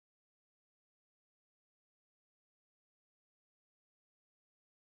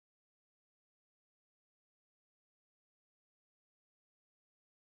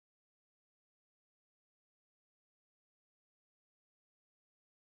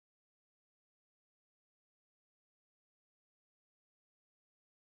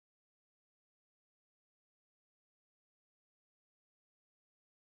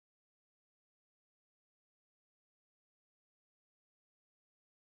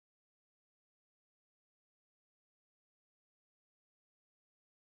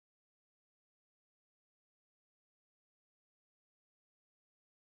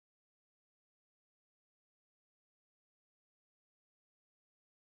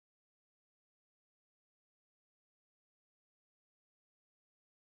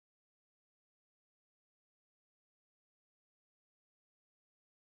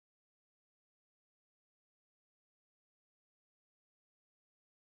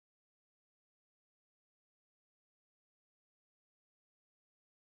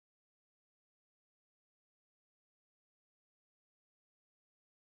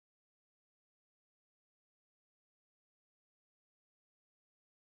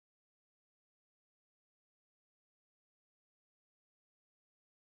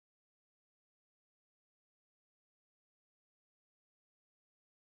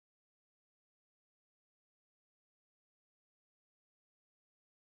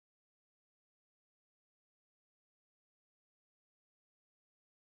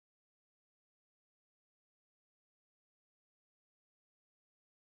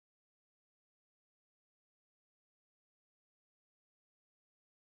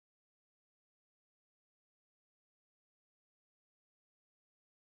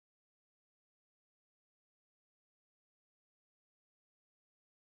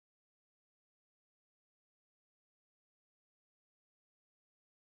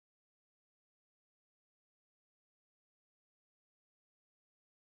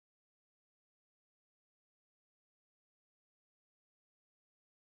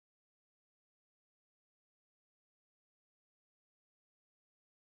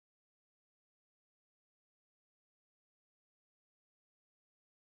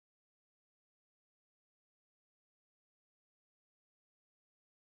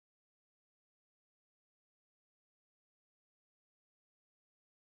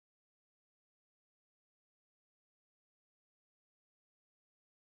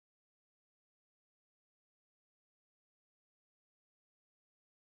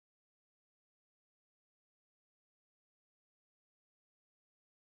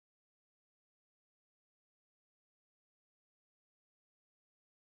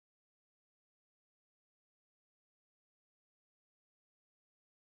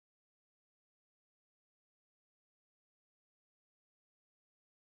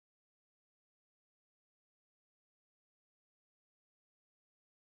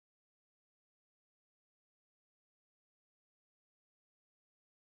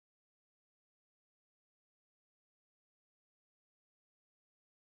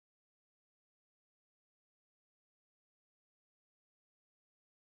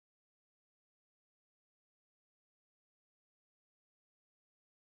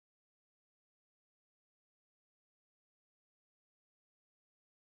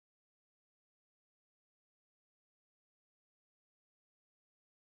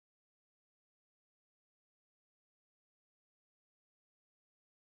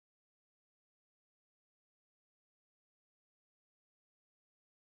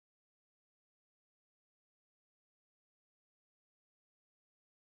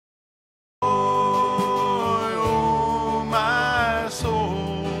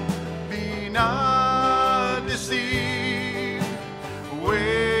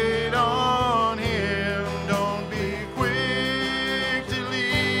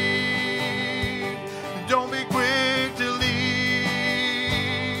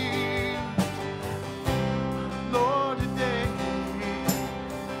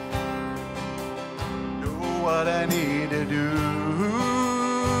what I need to do.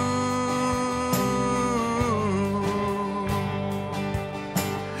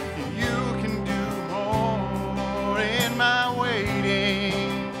 You can do more in my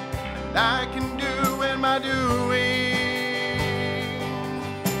waiting than I can do in my doing.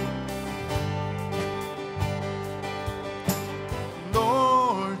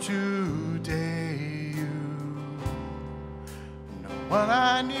 Lord, today you know what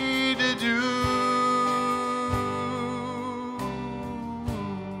I need to do.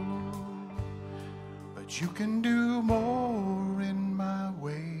 But you can do more in my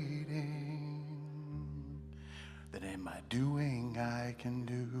waiting than in my doing I can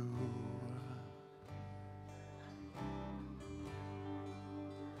do.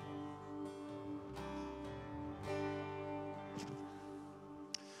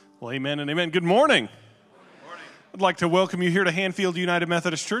 Well, amen and amen. Good morning. I'd like to welcome you here to Hanfield United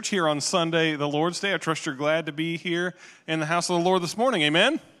Methodist Church here on Sunday, the Lord's Day. I trust you're glad to be here in the house of the Lord this morning.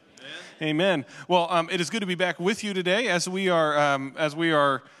 Amen? Amen. Well, it is good to be back with you today as we're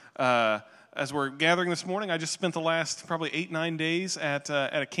gathering this morning. I just spent the last probably 8-9 days at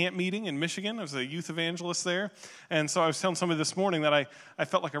a camp meeting in Michigan. I was a youth evangelist there, and so I was telling somebody this morning that I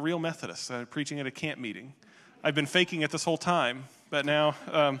felt like a real Methodist preaching at a camp meeting. I've been faking it this whole time, but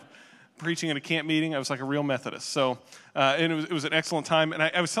now preaching at a camp meeting, I was like a real Methodist. So, and it was an excellent time. And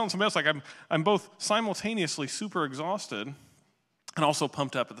I was telling somebody else, like I'm both simultaneously super exhausted and also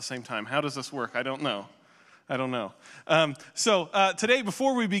pumped up at the same time. How does this work? I don't know. So today,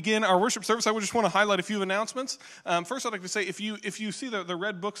 before we begin our worship service, I would just want to highlight a few announcements. First, I'd like to say, if you see the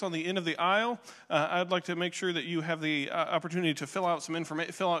red books on the end of the aisle, I'd like to make sure that you have the opportunity to fill out some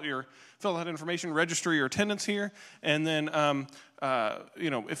information, fill out information, register your attendance here, and then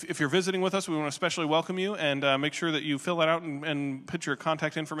if you're visiting with us, we want to especially welcome you and make sure that you fill that out and put your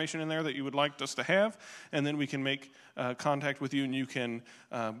contact information in there that you would like us to have, and then we can make contact with you, and you can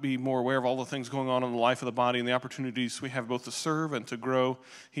be more aware of all the things going on in the life of the body and the opportunities we have both to serve and to grow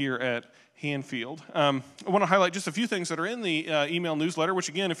here at Hanfield. I want to highlight just a few things that are in the email newsletter, which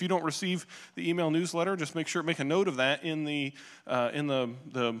again, if you don't receive the email newsletter, just make a note of that in the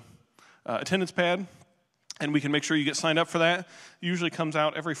attendance pad, and we can make sure you get signed up for that. It usually comes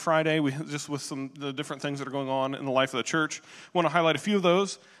out every Friday, just with the different things that are going on in the life of the church. I want to highlight a few of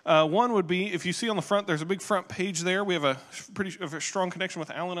those. One would be, if you see on the front, there's a big front page there. We have a strong connection with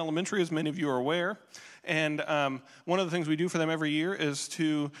Allen Elementary, as many of you are aware. And one of the things we do for them every year is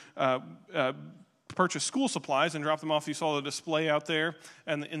to purchase school supplies and drop them off. You saw the display out there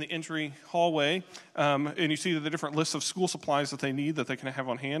and in the entry hallway, and you see the different lists of school supplies that they need that they can have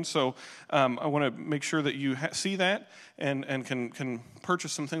on hand. So I want to make sure that you see that and can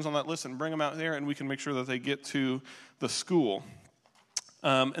purchase some things on that list and bring them out there, and we can make sure that they get to the school.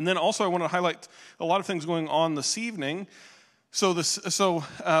 And then also I want to highlight a lot of things going on this evening. So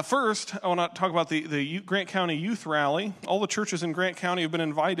first, I want to talk about the Grant County Youth Rally. All the churches in Grant County have been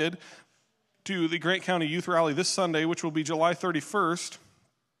invited to the Grant County Youth Rally this Sunday, which will be July 31st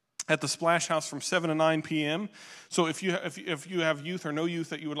at the Splash House from 7 to 9 p.m. So if you have youth or no youth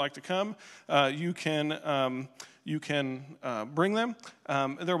that you would like to come, you can bring them.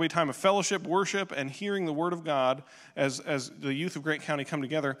 There will be a time of fellowship, worship, and hearing the Word of God as the youth of Grant County come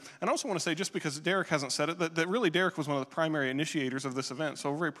together. And I also want to say, just because Derek hasn't said it, that really Derek was one of the primary initiators of this event. So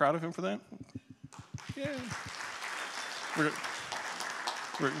we're very proud of him for that. Yeah. We're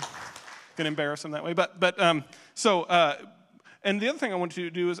going to embarrass him that way. And the other thing I want you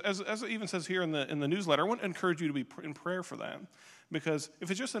to do is, as it even says here in the newsletter, I want to encourage you to be in prayer for that. Because if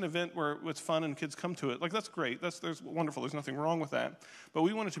it's just an event where it's fun and kids come to it, like that's great. There's wonderful. There's nothing wrong with that. But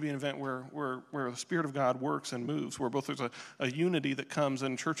we want it to be an event where the Spirit of God works and moves, where both there's a unity that comes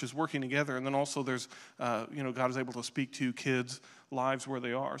and churches working together, and then also there's God is able to speak to kids' lives where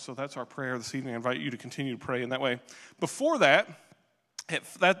they are. So that's our prayer this evening. I invite you to continue to pray in that way. Before that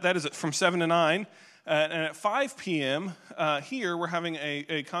is it from 7 to 9. And at 5 p.m. Here, we're having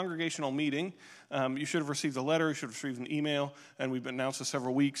a congregational meeting. You should have received a letter, you should have received an email, and we've been announced for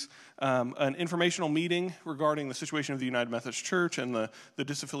several weeks. An informational meeting regarding the situation of the United Methodist Church and the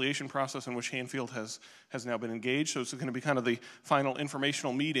disaffiliation process in which Hanfield has now been engaged. So it's going to be kind of the final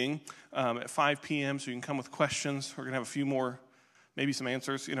informational meeting at 5 p.m. So you can come with questions. We're going to have a few more, maybe some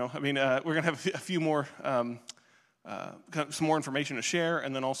answers. We're going to have a few more. Some more information to share,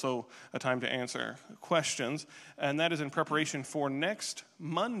 and then also a time to answer questions. And that is in preparation for next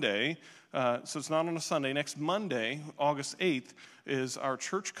Monday. So it's not on a Sunday. Next Monday, August 8th, is our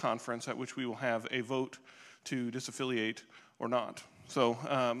church conference at which we will have a vote to disaffiliate or not. So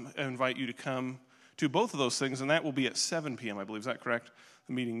I invite you to come to both of those things, and that will be at 7 p.m., I believe. Is that correct?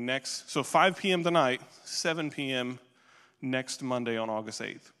 The meeting next. So 5 p.m. tonight, 7 p.m. next Monday on August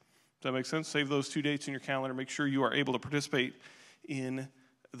 8th. Does that make sense? Save those 2 dates in your calendar. Make sure you are able to participate in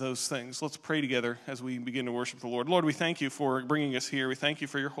those things. Let's pray together as we begin to worship the Lord. Lord, we thank you for bringing us here. We thank you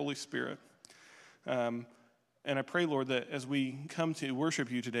for your Holy Spirit. And I pray, Lord, that as we come to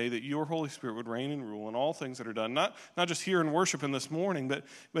worship you today, that your Holy Spirit would reign and rule in all things that are done, not just here in worship in this morning, but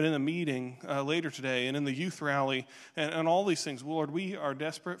in the meeting later today and in the youth rally and all these things. Lord, we are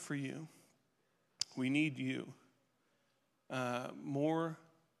desperate for you. We need you more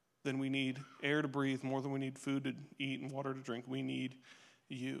than we need air to breathe, more than we need food to eat and water to drink. We need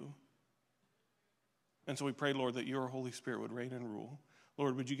you. And so we pray, Lord, that your Holy Spirit would reign and rule.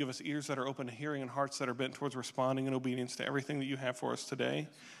 Lord, would you give us ears that are open to hearing and hearts that are bent towards responding in obedience to everything that you have for us today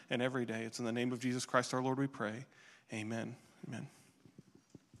and every day. It's in the name of Jesus Christ our Lord we pray. Amen. Amen.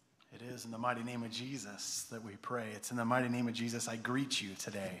 It is in the mighty name of Jesus that we pray. It's in the mighty name of Jesus I greet you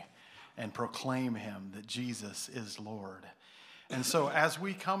today and proclaim him that Jesus is Lord. And so as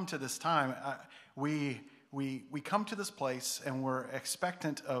we come to this time, we come to this place and we're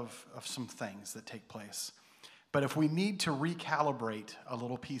expectant of some things that take place. But if we need to recalibrate a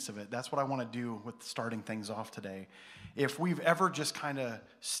little piece of it, that's what I want to do with starting things off today. If we've ever just kind of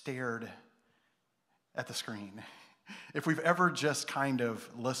stared at the screen, if we've ever just kind of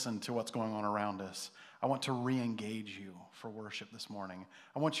listened to what's going on around us, I want to re-engage you for worship this morning.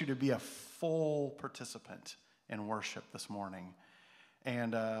 I want you to be a full participant in worship this morning.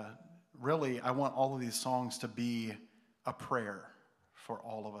 And really, I want all of these songs to be a prayer for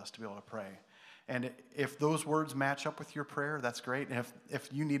all of us to be able to pray. And if those words match up with your prayer, that's great. And if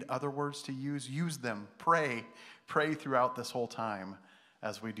you need other words to use them. Pray throughout this whole time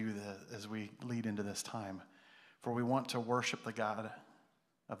as we do this, as we lead into this time. For we want to worship the God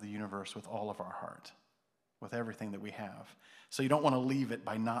of the universe with all of our heart, with everything that we have. So you don't want to leave it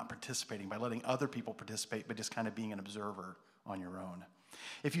by not participating, by letting other people participate, but just kind of being an observer on your own.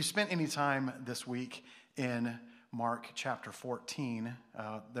 If you spent any time this week in Mark chapter 14,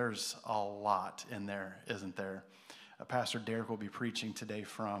 there's a lot in there, isn't there? Pastor Derek will be preaching today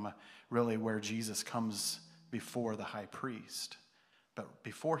from really where Jesus comes before the high priest. But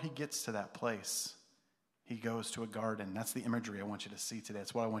before he gets to that place, he goes to a garden. That's the imagery I want you to see today.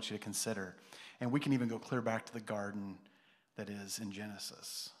 That's what I want you to consider. And we can even go clear back to the garden that is in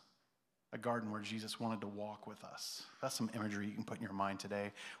Genesis. A garden where Jesus wanted to walk with us. That's some imagery you can put in your mind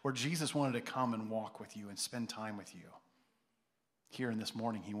today. Where Jesus wanted to come and walk with you and spend time with you. Here in this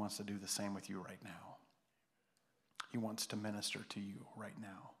morning, he wants to do the same with you right now. He wants to minister to you right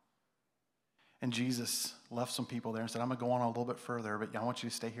now. And Jesus left some people there and said, I'm going to go on a little bit further, but I want you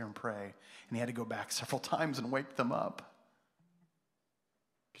to stay here and pray. And he had to go back several times and wake them up.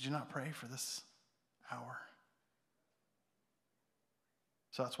 Could you not pray for this hour?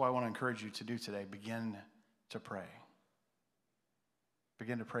 So that's why I want to encourage you to do today. Begin to pray.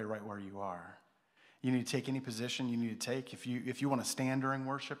 Begin to pray right where you are. You need to take any position you need to take. If you want to stand during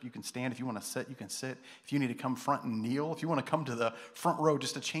worship, you can stand. If you want to sit, you can sit. If you need to come front and kneel, if you want to come to the front row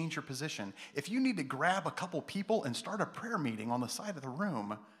just to change your position, if you need to grab a couple people and start a prayer meeting on the side of the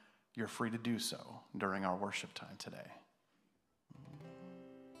room, you're free to do so during our worship time today.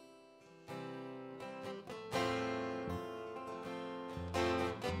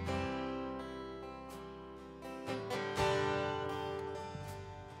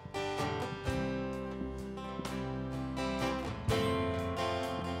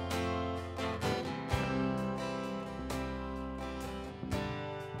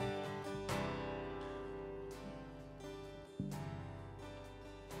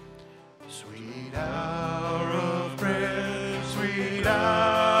 Sweet hour of prayer, sweet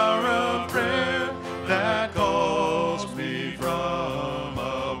hour of prayer, that calls me from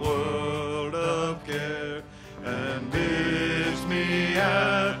a world of care and bids me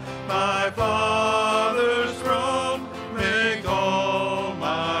at my Father's throne make all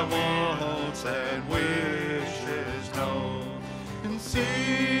my wants and wishes known. In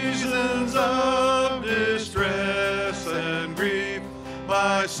seasons of distress and grief,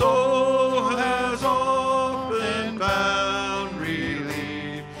 my soul has often found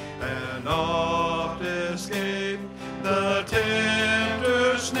relief and oft escaped the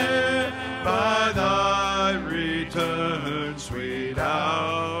tempter's snare by thy return, sweet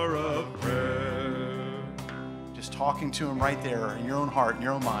hour of prayer. Just talking to him right there in your own heart, in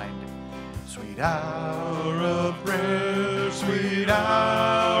your own mind. Sweet Hour of prayer, sweet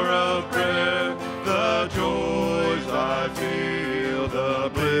hour of prayer, the joys I feel, the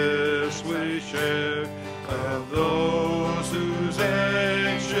bliss we share, of those whose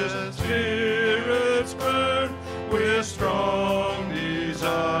anxious spirit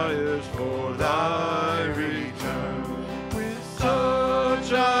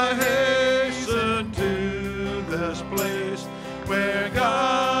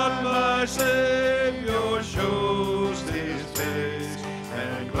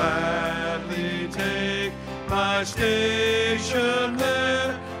my station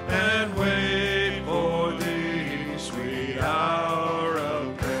there and wait for thee, sweet hour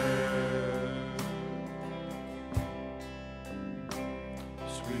of prayer.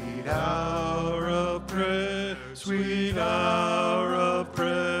 Sweet hour of prayer, sweet hour of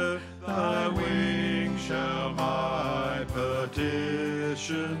prayer, thy wings shall my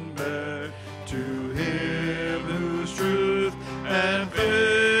petition bear. To him whose truth and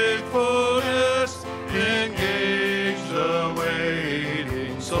faithfulness engage the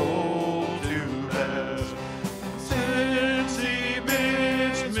waiting soul to bless. Since he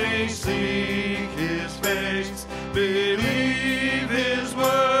bids me seek his face, believe his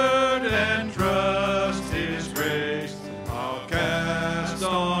word and trust his grace, I'll cast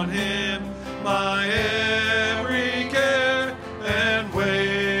on him my every care and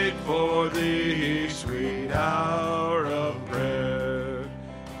wait for thee, sweet hour of prayer.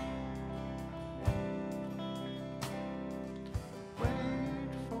 Wait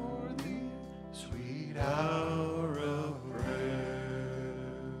for thee, sweet hour of prayer.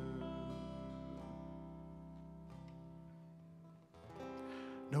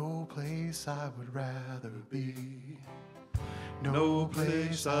 No place I would rather be. No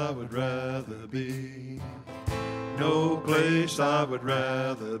place I would rather be. No place I would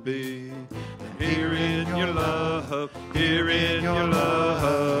rather be than here in your love, here in your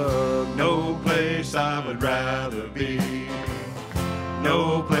love. No place I would rather be.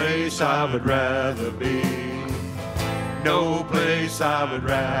 No place I would rather be. No place I would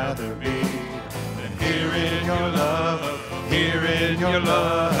rather be than here in your love, here in your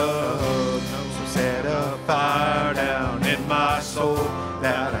love. So set a fire down in my soul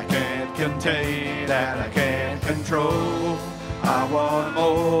that I can't contain, that I can't control. I want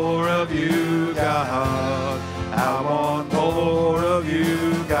more of you, God. I want more of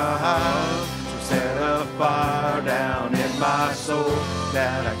you, God. So set a fire down in my soul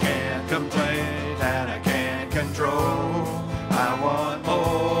that I can't contain, that I can't control. I want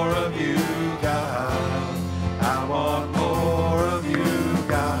more of you, God. I want more of you,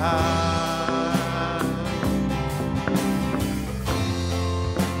 God.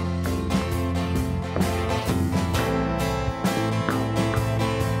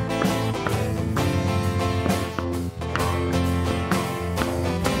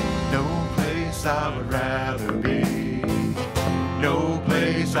 I would rather be. No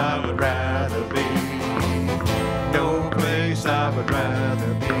place I would rather be. No place I would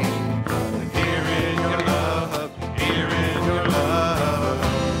rather be than here in your love, here in your love.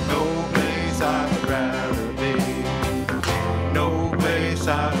 No place I would rather be. No place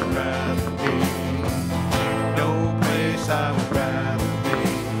I would rather be. No place I would rather be.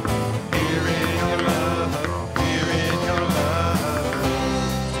 Here in your love, here in your love.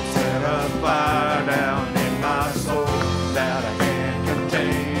 Set a fire down in my soul that I can't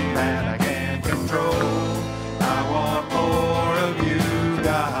contain, that I can't control. I want more of you,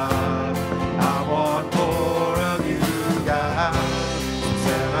 God. I want more of you, God.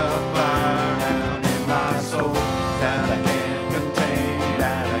 Set a fire down in my soul that I can't contain,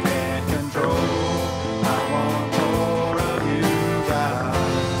 that I can't control. I want more of you, God.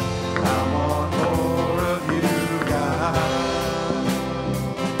 I want more of you, God.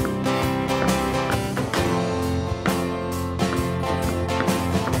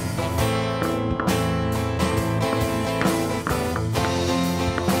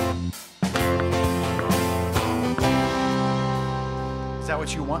 Is that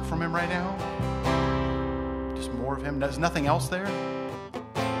what you want from him right now? Just more of him? There's nothing else there?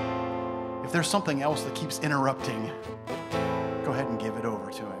 If there's something else that keeps interrupting, go ahead and give it over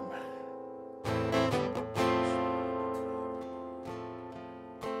to him.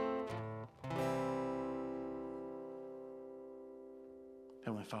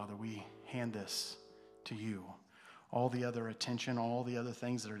 Heavenly Father, we hand this to you. All the other attention, all the other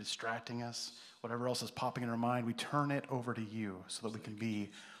things that are distracting us, whatever else is popping in our mind, we turn it over to you so that we can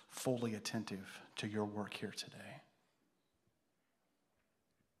be fully attentive to your work here today.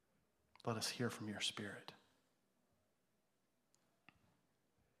 Let us hear from your Spirit.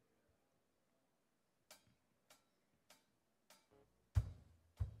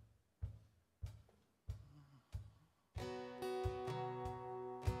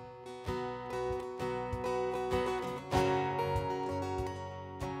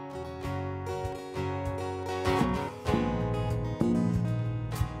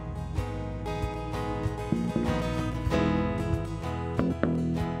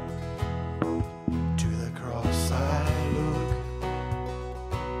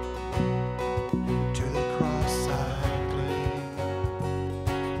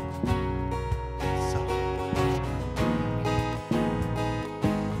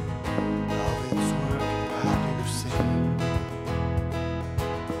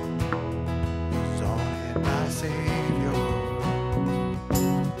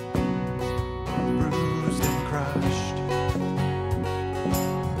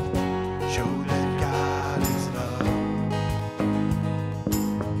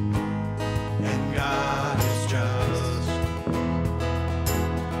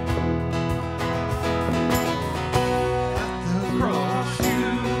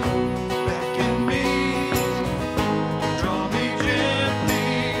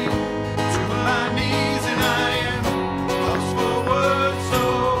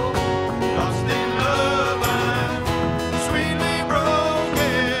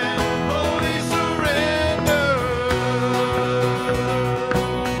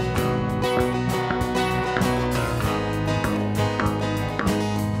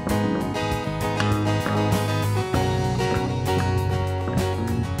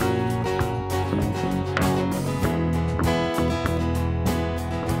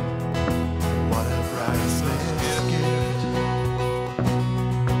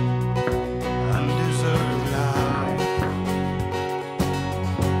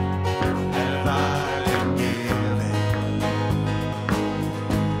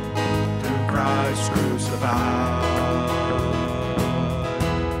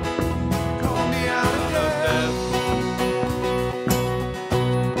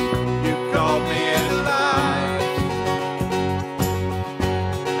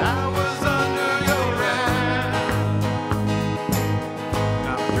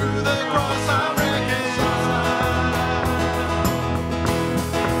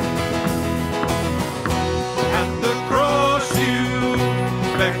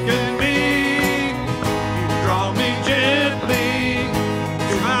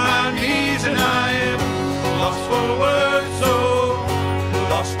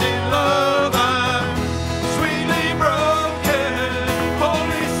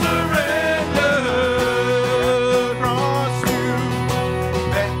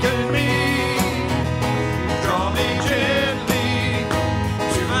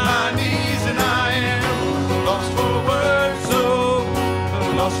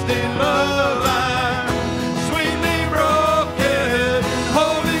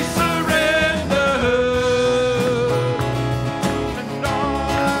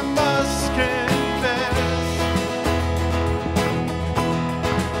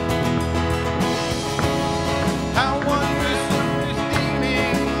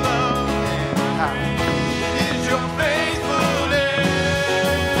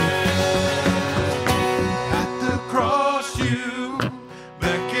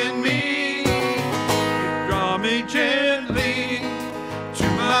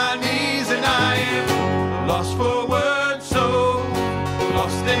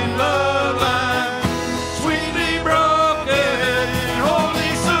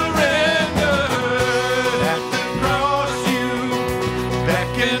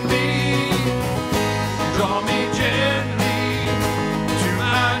 broken me. Draw me gently to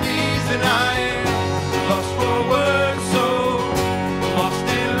my knees, and I am lost for words, so lost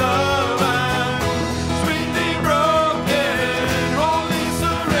in love. I'm sweetly broken, wholly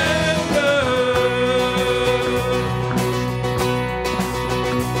surrendered.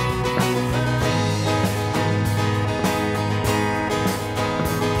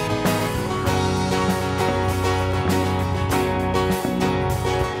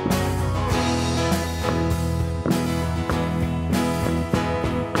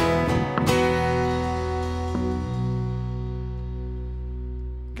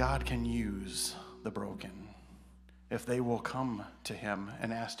 God can use the broken if they will come to him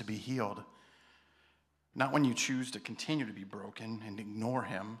and ask to be healed. Not when you choose to continue to be broken and ignore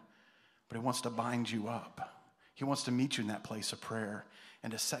him, but he wants to bind you up. He wants to meet you in that place of prayer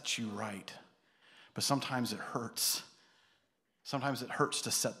and to set you right. But sometimes it hurts. Sometimes it hurts to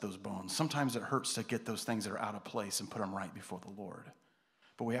set those bones. Sometimes it hurts to get those things that are out of place and put them right before the Lord.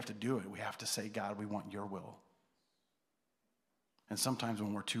 But we have to do it. We have to say, God, we want your will. And sometimes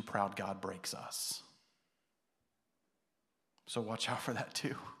when we're too proud, God breaks us. So watch out for that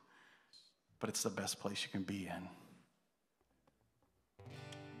too. But it's the best place you can be in.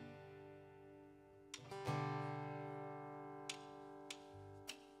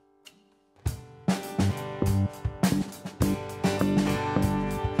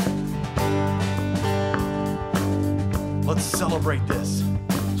 Let's celebrate this.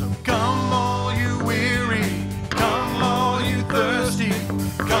 So come all you weary, come all you thirsty,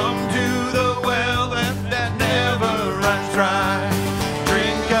 come to the well that never runs dry.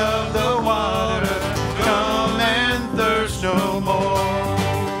 Drink of the water, come and thirst no more.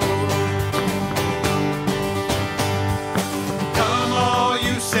 Come all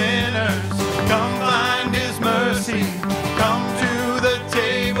you sinners, come find his mercy, come to the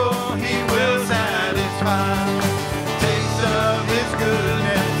table, he will satisfy. Taste of his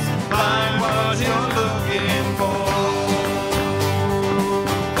goodness, find what you're looking for.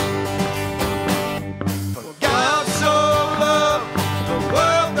 For God so loved the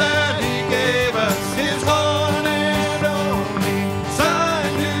world that he gave us his one and only Son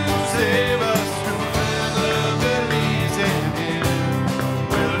to save us. Whoever believes in him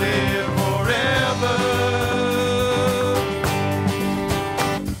will live forever.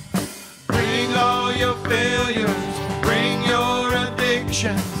 Bring all your failures, bring your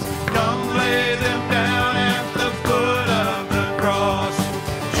addictions, come lay them down at the foot of the cross.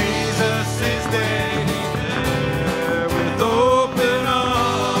 Jesus is there with open arms.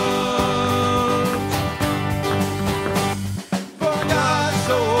 For God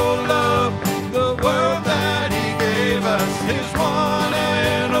so loved the world that he gave us his one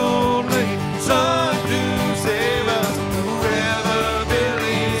and only Son to save us. Whoever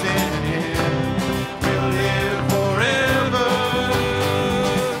believes in him will live forever.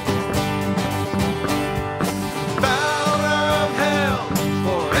 Power of hell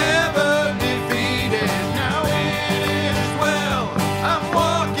forever defeated. Now it is well. I'm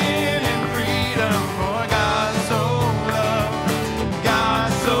walking in freedom. For God so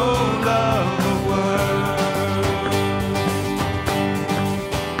loved the world.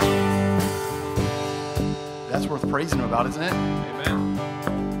 That's worth praising him about, isn't it? Amen.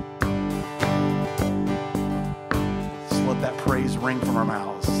 Just let that praise ring from our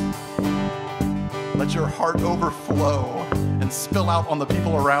mouths. Let your heart overflow and spill out on the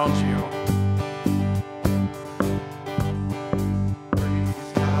people around you.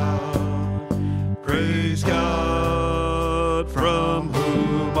 Praise God, from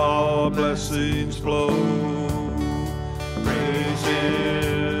whom all blessings flow. Praise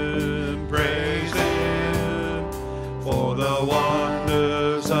Him for the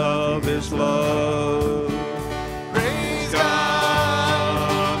wonders of His love. Praise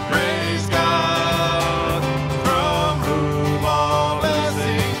God, from whom all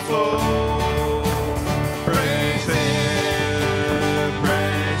blessings flow. Praise Him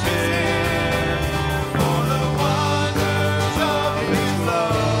for the wonders of His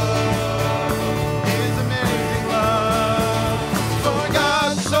love, His amazing love. For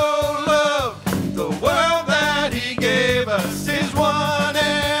God so loved the world that He gave us His one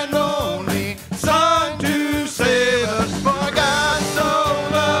and only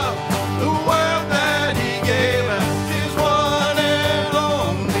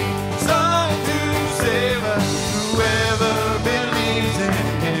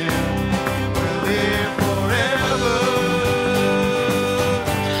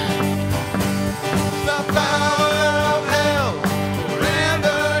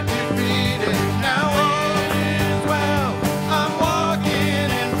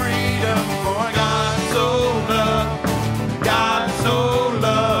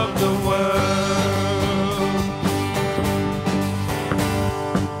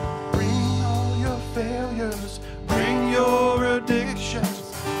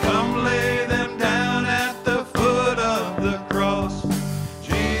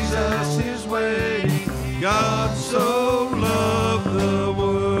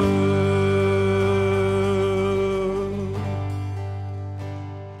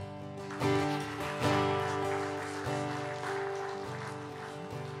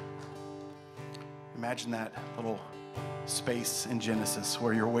imagine that little space in Genesis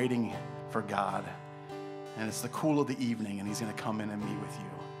where you're waiting for God, and it's the cool of the evening, and he's going to come in and meet with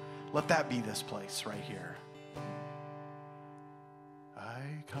you. Let that be this place right here.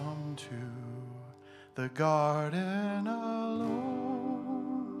 I come to the garden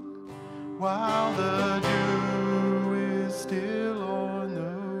alone while the dew is still on the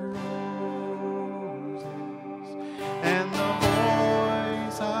roses, and the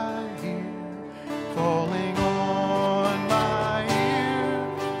voice I hear falling on my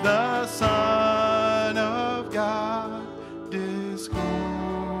ear, the Son of God discloses.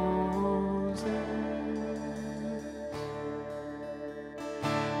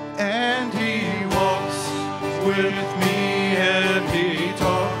 And he walks with me, and he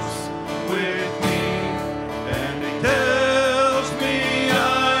talks with me, and he tells me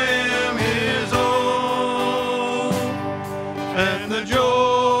I am his own, and the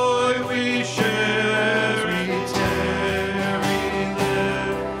joy we share, we tarry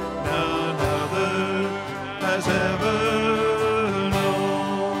there, none other has ever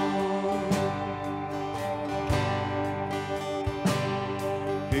known.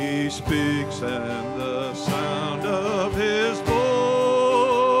 He speaks, and the sound of his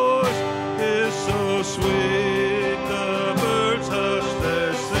voice is so sweet, the birds hush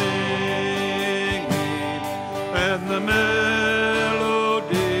their singing, and the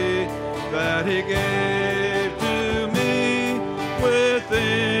melody that he gave to me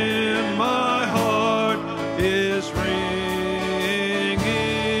within my heart is ringing.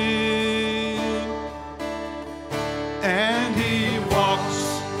 And he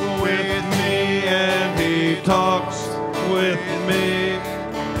walks with me, and he talks with me,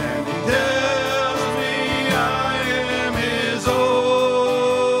 and he tells me I am his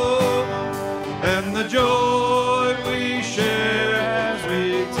own, and the joy we share as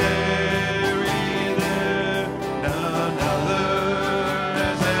we tarry there, none other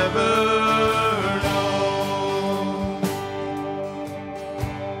has ever known.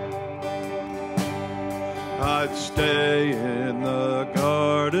 I'd stay in the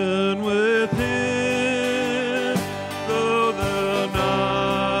garden with him, though the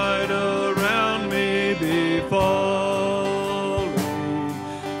night around me be falling,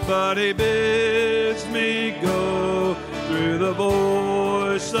 but he bids me go through the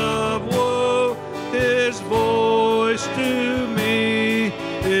voice of woe. His voice to me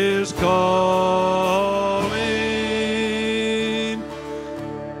is calling,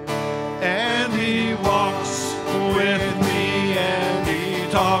 and he walks with me, and he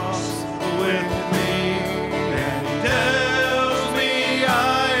talks with me, and he tells me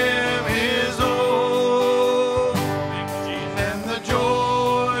I am his own, and the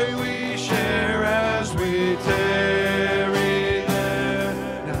joy we share as we tarry there,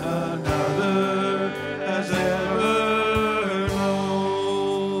 none other has ever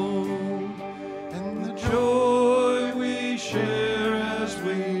known, and the joy we share as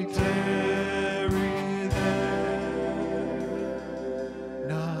we tarry there,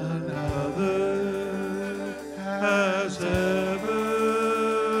 none other has ever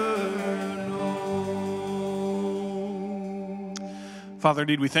known. Father,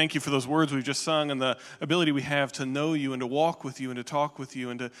 indeed, we thank you for those words we've just sung and the ability we have to know you and to walk with you and to talk with you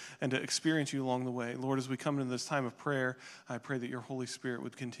and to experience you along the way. Lord, as we come into this time of prayer, I pray that your Holy Spirit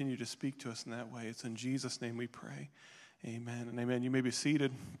would continue to speak to us in that way. It's in Jesus' name we pray. Amen and amen. You may be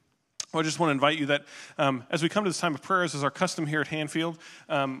seated. Well, I just want to invite you that as we come to this time of prayer, as is our custom here at Hanfield,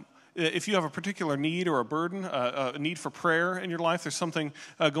 if you have a particular need or a burden, a need for prayer in your life, there's something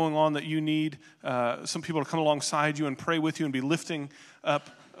going on that you need some people to come alongside you and pray with you and be lifting up,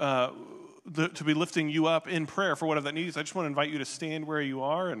 to be lifting you up in prayer for whatever that need is. I just want to invite you to stand where you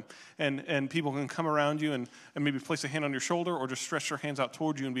are, and people can come around you and maybe place a hand on your shoulder or just stretch their hands out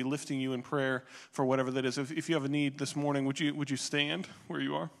toward you and be lifting you in prayer for whatever that is. If you have a need this morning, would you stand where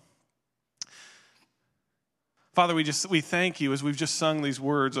you are? Father, we thank you as we've just sung these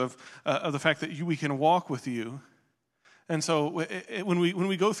words of the fact that we can walk with you. And so when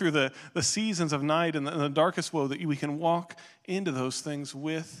we go through the seasons of night and the darkest woe, that we can walk into those things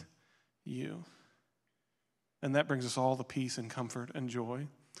with you. And that brings us all the peace and comfort and joy.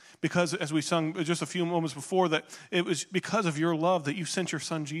 Because as we sung just a few moments before, that it was because of your love that you sent your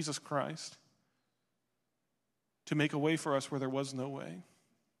Son, Jesus Christ, to make a way for us where there was no way,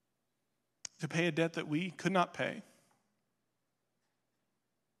 to pay a debt that we could not pay.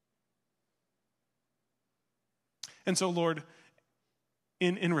 And so, Lord,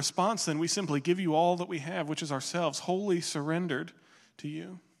 in response then, we simply give you all that we have, which is ourselves, wholly surrendered to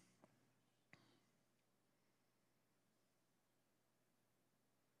you.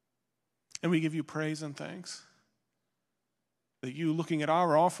 And we give you praise and thanks that you, looking at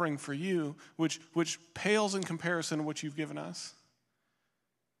our offering for you, which pales in comparison to what you've given us,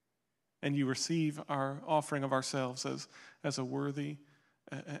 and you receive our offering of ourselves as a worthy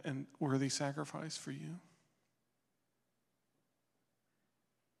and worthy sacrifice for you.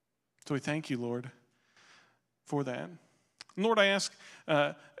 So we thank you, Lord, for that. Lord, I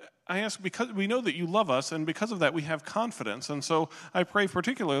ask because we know that you love us, and because of that we have confidence. And so I pray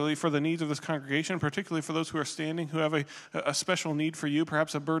particularly for the needs of this congregation, particularly for those who are standing, who have a special need for you,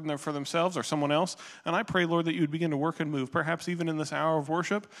 perhaps a burden there for themselves or someone else. And I pray, Lord, that you would begin to work and move, perhaps even in this hour of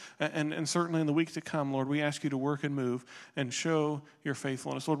worship, and certainly in the week to come, Lord. We ask you to work and move and show your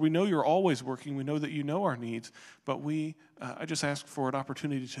faithfulness. Lord, we know you're always working. We know that you know our needs, but I just ask for an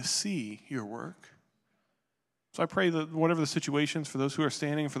opportunity to see your work. So I pray that whatever the situations, for those who are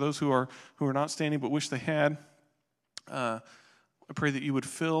standing, for those who are not standing but wish they had, I pray that you would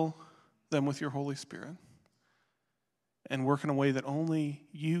fill them with your Holy Spirit and work in a way that only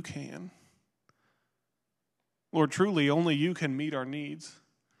you can. Lord, truly, only you can meet our needs.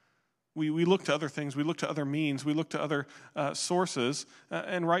 We look to other things, we look to other means, we look to other sources,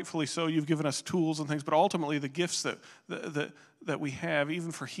 and rightfully so. You've given us tools and things, but ultimately the gifts that we have,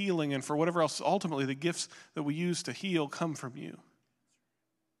 even for healing and for whatever else, ultimately the gifts that we use to heal come from you.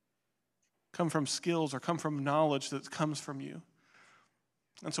 Come from skills or come from knowledge that comes from you.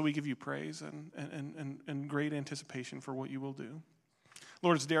 And so we give you praise and great anticipation for what you will do.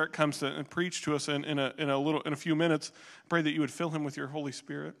 Lord, as Derek comes to and preach to us in a few minutes, I pray that you would fill him with your Holy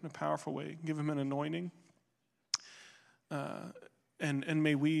Spirit in a powerful way. Give him an anointing. And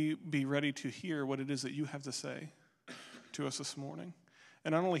may we be ready to hear what it is that you have to say to us this morning.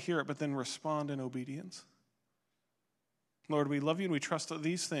 And not only hear it, but then respond in obedience. Lord, we love you and we trust all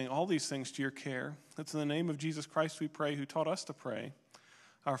these things to your care. It's in the name of Jesus Christ we pray, who taught us to pray.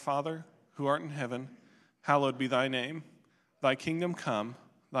 Our Father, who art in heaven, hallowed be thy name. Thy kingdom come,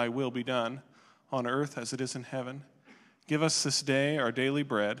 thy will be done, on earth as it is in heaven. Give us this day our daily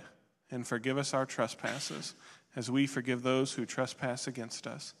bread, and forgive us our trespasses, as we forgive those who trespass against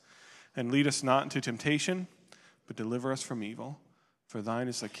us. And lead us not into temptation, but deliver us from evil. For thine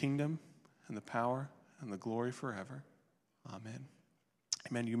is the kingdom, and the power, and the glory forever. Amen.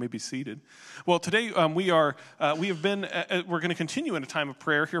 Amen. You may be seated. Well, today we're going to continue in a time of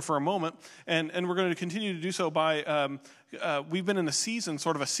prayer here for a moment, and we're going to continue to do so by we've been in a season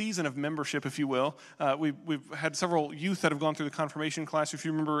of membership, if you will. We've had several youth that have gone through the confirmation class. If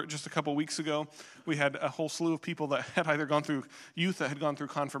you remember, just a couple weeks ago, we had a whole slew of people that had either gone through youth that had gone through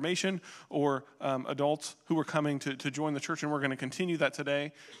confirmation, or adults who were coming to join the church, and we're going to continue that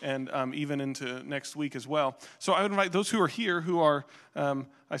today and even into next week as well. So I would invite those who are here, who are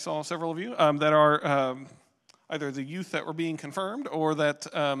I saw several of you that are either the youth that were being confirmed or that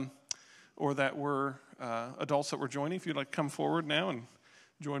were adults that were joining. If you'd like to come forward now and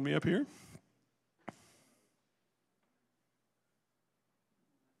join me up here.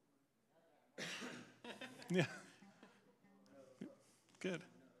 Yeah. Good.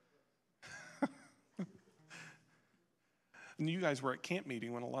 And you guys were at camp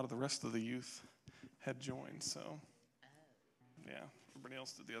meeting when a lot of the rest of the youth had joined, so yeah, everybody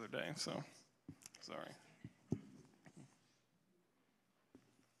else did the other day, so sorry.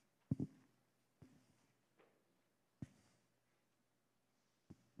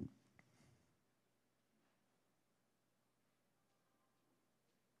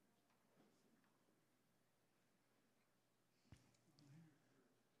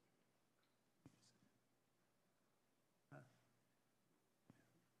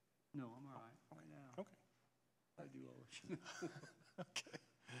 No, I'm all right now. Okay. I do always. Okay.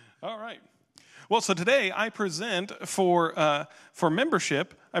 All right. Well, so today I present for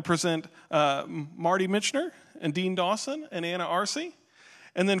membership, I present Marty Mitchner and Dean Dawson and Anna Arce.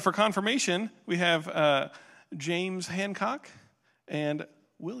 And then for confirmation, we have James Hancock and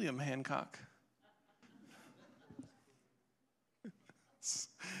William Hancock.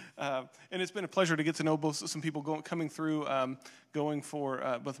 And it's been a pleasure to get to know some people coming through, going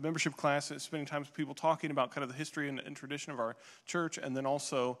for both the membership class, spending time with people talking about kind of the history and tradition of our church, and then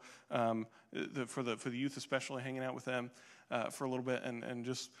also for the youth especially, hanging out with them for a little bit, and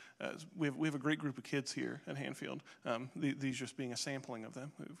just we have a great group of kids here at Hanfield. These just being a sampling of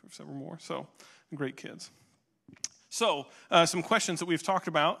them. We have several more, so great kids. So some questions that we've talked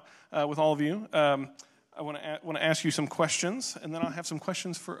about with all of you. I want to ask you some questions, and then I'll have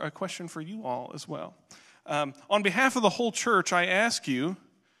a question for you all as well. On behalf of the whole church, I ask you,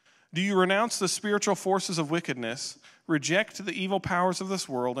 do you renounce the spiritual forces of wickedness, reject the evil powers of this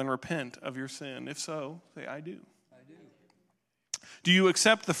world, and repent of your sin? If so, say, I do. I do. Do you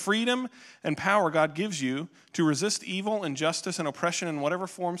accept the freedom and power God gives you to resist evil, injustice, and oppression in whatever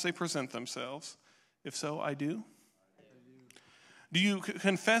forms they present themselves? If so, I do. Do you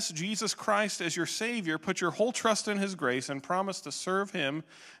confess Jesus Christ as your Savior, put your whole trust in his grace, and promise to serve him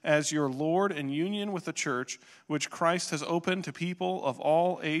as your Lord in union with the church, which Christ has opened to people of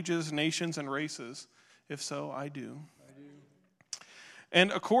all ages, nations, and races? If so, I do.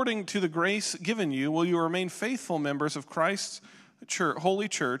 And according to the grace given you, will you remain faithful members of Christ's church, holy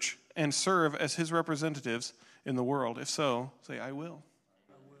church, and serve as his representatives in the world? If so, say, I will.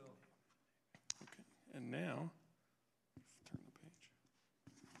 I will. Okay. And now, turn the page.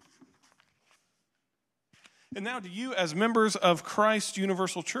 And now to you, as members of Christ's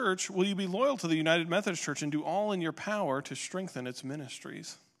universal church, will you be loyal to the United Methodist Church and do all in your power to strengthen its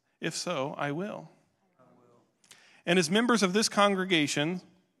ministries? If so, I will. And as members of this congregation,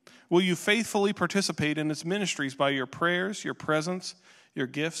 will you faithfully participate in its ministries by your prayers, your presence, your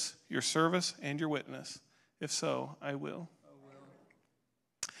gifts, your service, and your witness? If so, I will.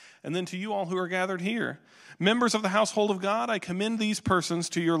 And then to you all who are gathered here, members of the household of God, I commend these persons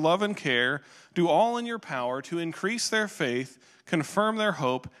to your love and care. Do all in your power to increase their faith, confirm their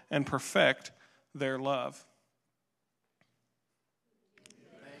hope, and perfect their love.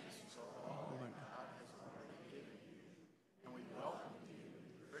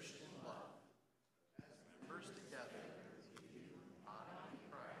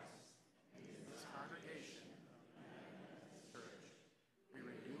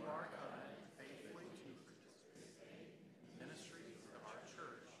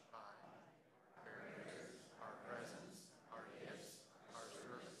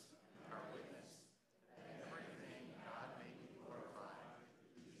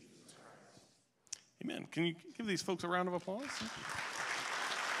 Amen. Can you give these folks a round of applause?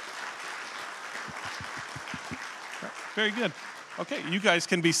 Very good. Okay, you guys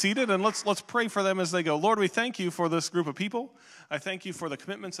can be seated, and let's pray for them as they go. Lord, we thank you for this group of people. I thank you for the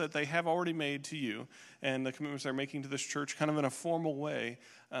commitments that they have already made to you and the commitments they're making to this church kind of in a formal way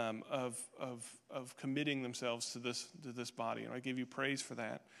of committing themselves to this body. And I give you praise for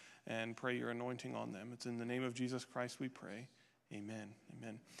that and pray your anointing on them. It's in the name of Jesus Christ we pray. Amen.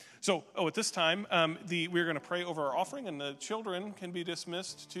 Amen. So, at this time, we're going to pray over our offering, and the children can be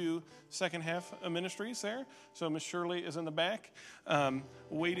dismissed to second half ministries there. So, Miss Shirley is in the back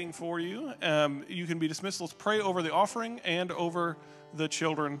waiting for you. You can be dismissed. Let's pray over the offering and over the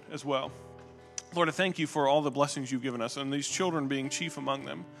children as well. Lord, I thank you for all the blessings you've given us, and these children being chief among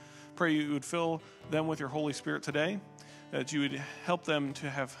them. Pray you would fill them with your Holy Spirit today, that you would help them to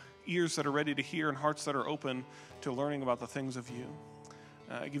have ears that are ready to hear and hearts that are open to learning about the things of you.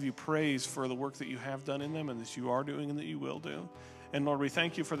 I give you praise for the work that you have done in them and that you are doing and that you will do. And Lord, we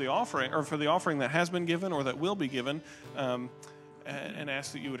thank you for the offering that has been given or that will be given, and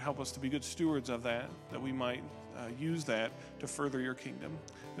ask that you would help us to be good stewards of that we might use that to further your kingdom.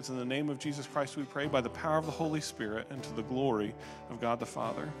 It's in the name of Jesus Christ we pray, by the power of the Holy Spirit and to the glory of God the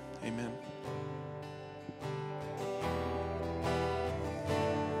Father. Amen.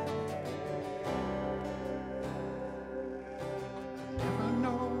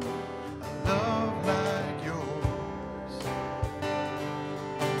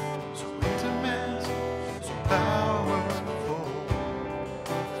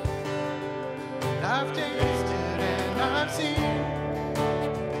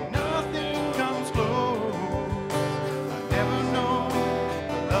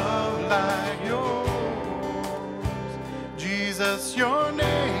 Your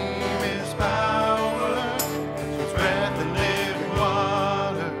name is power, it's breath and living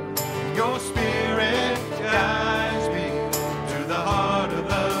water. Your spirit guides me to the heart of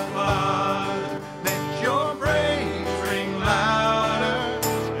the Father. Let your praise ring louder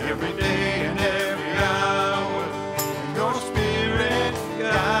every day and every hour. Your spirit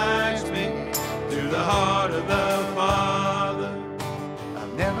guides me to the heart of the Father.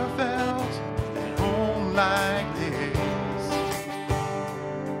 I've never felt at home like this.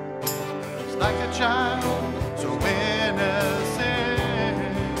 Like a child, so innocent,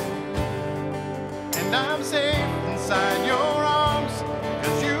 and I'm safe inside your arms,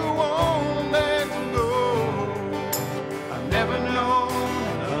 'cause you won't let go. I've never known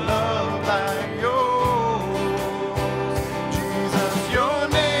a love like yours. Jesus, your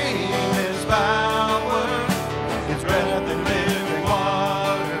name is power, it's breath and living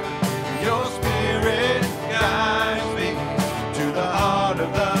water. Your spirit guides me to the heart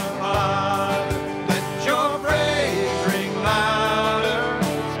of the Father. Your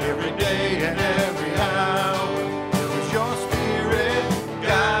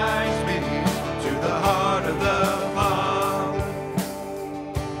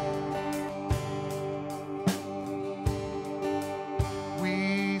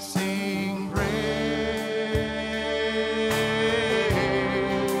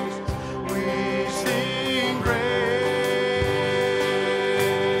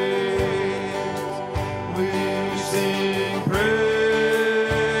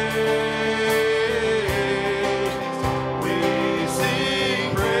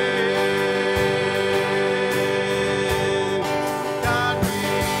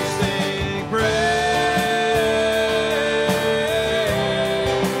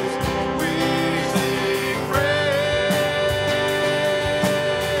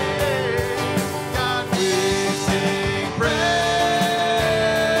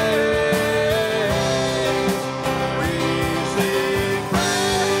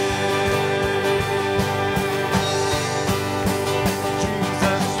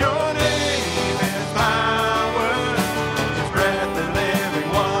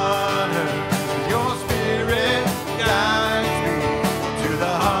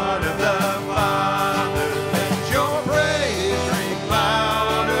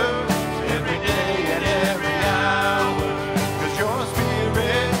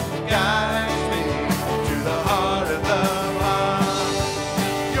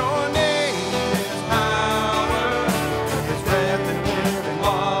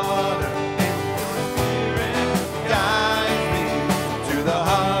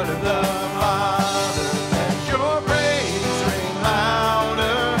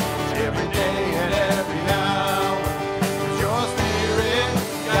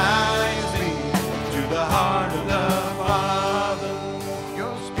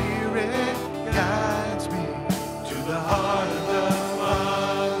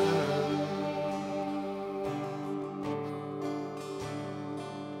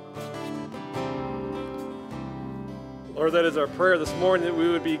Lord, that is our prayer this morning, that we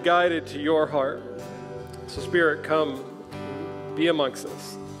would be guided to your heart. So Spirit, come, be amongst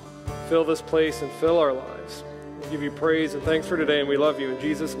us. Fill this place and fill our lives. We give you praise and thanks for today, and we love you in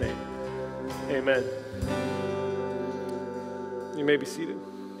Jesus' name. Amen. You may be seated.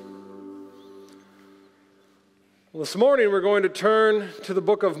 Well, this morning we're going to turn to the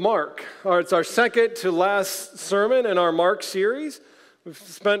book of Mark. It's our second to last sermon in our Mark series. We've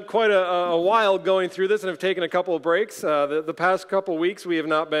spent quite a while going through this and have taken a couple of breaks. The past couple of weeks we have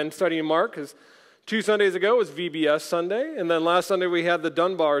not been studying Mark, because 2 Sundays ago was VBS Sunday, and then last Sunday we had the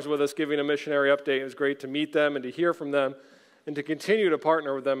Dunbars with us giving a missionary update. It was great to meet them and to hear from them and to continue to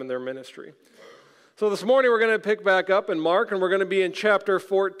partner with them in their ministry. So this morning we're going to pick back up in Mark, and we're going to be in chapter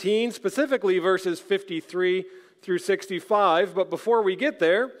 14, specifically verses 53 through 65. But before we get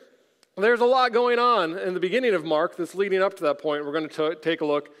there, there's a lot going on in the beginning of Mark that's leading up to that point. We're going to take a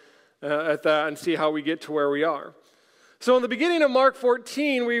look at that and see how we get to where we are. So in the beginning of Mark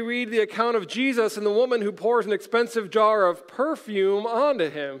 14, we read the account of Jesus and the woman who pours an expensive jar of perfume onto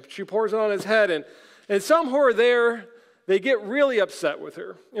him. She pours it on his head, and some who are there, they get really upset with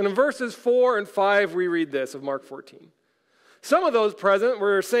her. And in verses 4 and 5, we read this of Mark 14. Some of those present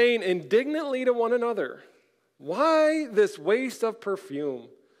were saying indignantly to one another, "Why this waste of perfume?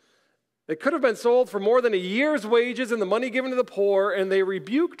 It could have been sold for more than a year's wages and the money given to the poor," and they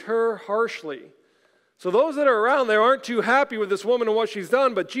rebuked her harshly. So those that are around there aren't too happy with this woman and what she's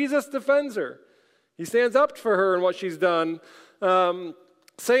done, but Jesus defends her. He stands up for her and what she's done,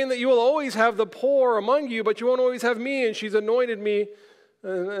 saying that you will always have the poor among you, but you won't always have me, and she's anointed me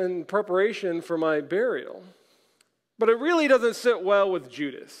in preparation for my burial. But it really doesn't sit well with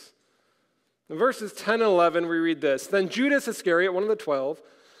Judas. In verses 10 and 11, we read this. Then Judas Iscariot, one of the 12,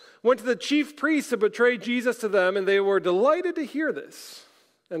 went to the chief priests to betray Jesus to them, and they were delighted to hear this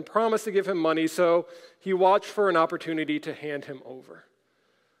and promised to give him money, so he watched for an opportunity to hand him over.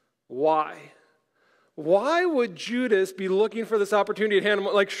 Why? Why would Judas be looking for this opportunity to hand him?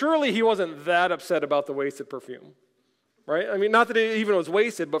 Like, surely he wasn't that upset about the wasted perfume, right? I mean, not that it even was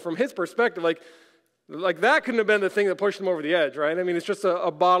wasted, but from his perspective, like that couldn't have been the thing that pushed him over the edge, right? I mean, it's just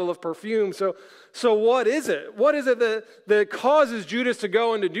a bottle of perfume. So what is it? What is it that causes Judas to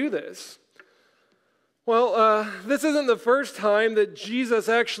go and to do this? Well, this isn't the first time that Jesus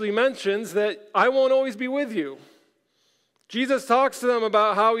actually mentions that I won't always be with you. Jesus talks to them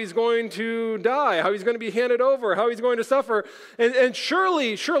about how he's going to die, how he's going to be handed over, how he's going to suffer. And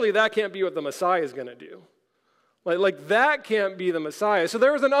surely that can't be what the Messiah is going to do. Like that can't be the Messiah. So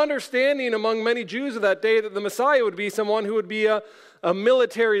there was an understanding among many Jews of that day that the Messiah would be someone who would be a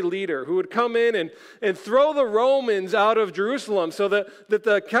military leader, who would come in and throw the Romans out of Jerusalem so that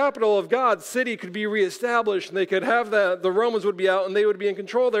the capital of God's city could be reestablished, and they could have the Romans would be out and they would be in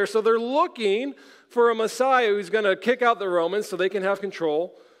control there. So they're looking for a Messiah who's going to kick out the Romans so they can have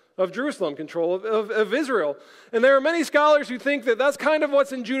control of Jerusalem, control of Israel. And there are many scholars who think that that's kind of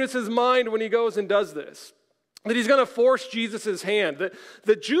what's in Judas's mind when he goes and does this. That he's going to force Jesus' hand,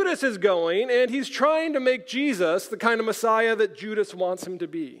 that Judas is going and he's trying to make Jesus the kind of Messiah that Judas wants him to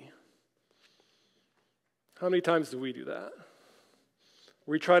be. How many times do we do that?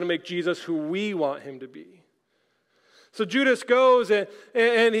 We try to make Jesus who we want him to be. So Judas goes and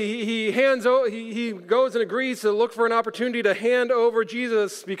he goes and agrees to look for an opportunity to hand over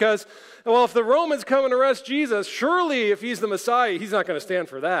Jesus because, well, if the Romans come and arrest Jesus, surely if he's the Messiah, he's not going to stand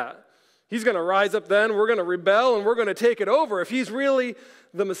for that. He's going to rise up then, we're going to rebel, and we're going to take it over if he's really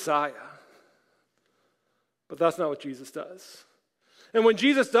the Messiah. But that's not what Jesus does. And when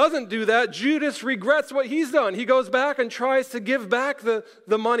Jesus doesn't do that, Judas regrets what he's done. He goes back and tries to give back the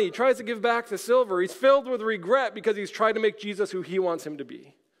money, tries to give back the silver. He's filled with regret because he's tried to make Jesus who he wants him to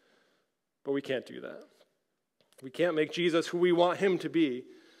be. But we can't do that. We can't make Jesus who we want him to be.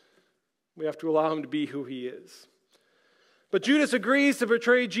 We have to allow him to be who he is. But Judas agrees to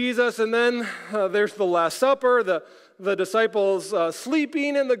betray Jesus, and then there's the Last Supper, the disciples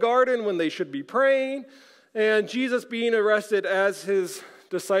sleeping in the garden when they should be praying, and Jesus being arrested as his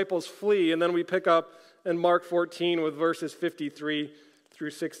disciples flee. And then we pick up in Mark 14 with verses 53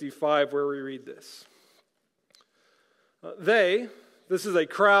 through 65 where we read this. This is a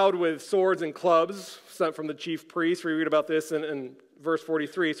crowd with swords and clubs sent from the chief priests. We read about this in verse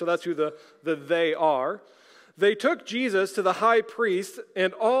 43, so that's who the they are. They took Jesus to the high priest,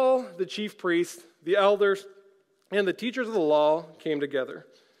 and all the chief priests, the elders, and the teachers of the law came together.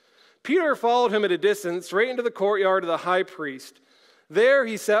 Peter followed him at a distance, right into the courtyard of the high priest. There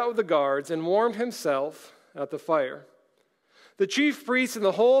he sat with the guards and warmed himself at the fire. The chief priests and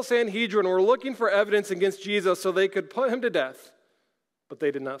the whole Sanhedrin were looking for evidence against Jesus so they could put him to death, but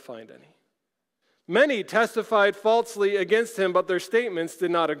they did not find any. Many testified falsely against him, but their statements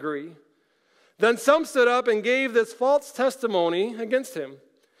did not agree. Then some stood up and gave this false testimony against him.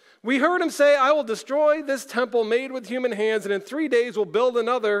 We heard him say, I will destroy this temple made with human hands, and in 3 days will build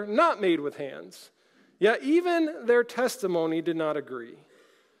another not made with hands. Yet even their testimony did not agree.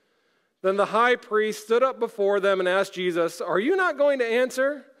 Then the high priest stood up before them and asked Jesus, are you not going to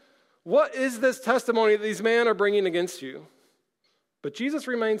answer? What is this testimony that these men are bringing against you? But Jesus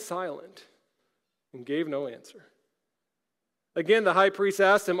remained silent and gave no answer. Again, the high priest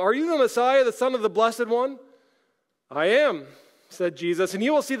asked him, are you the Messiah, the Son of the Blessed One? I am, said Jesus, and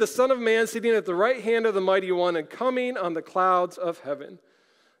you will see the Son of Man sitting at the right hand of the Mighty One and coming on the clouds of heaven.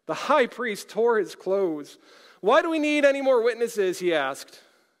 The high priest tore his clothes. Why do we need any more witnesses, he asked.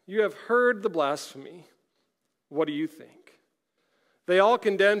 You have heard the blasphemy. What do you think? They all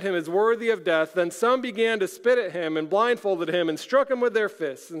condemned him as worthy of death. Then some began to spit at him and blindfolded him and struck him with their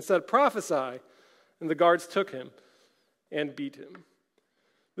fists and said, prophesy. And the guards took him and beat him.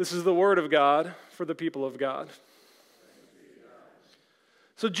 This is the word of God for the people of God.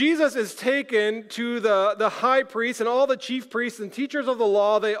 So Jesus is taken to the high priest, and all the chief priests and teachers of the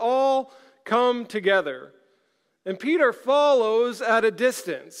law, they all come together. And Peter follows at a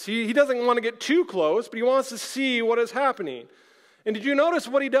distance. He doesn't want to get too close, but he wants to see what is happening. And did you notice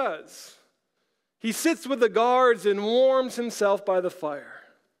what he does? He sits with the guards and warms himself by the fire.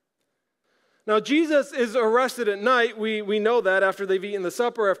 Now, Jesus is arrested at night. We know that after they've eaten the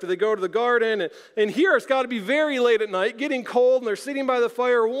supper, after they go to the garden. And here it's got to be very late at night, getting cold, and they're sitting by the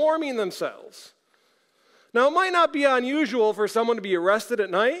fire warming themselves. Now, it might not be unusual for someone to be arrested at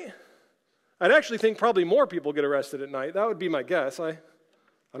night. I'd actually think probably more people get arrested at night. That would be my guess. I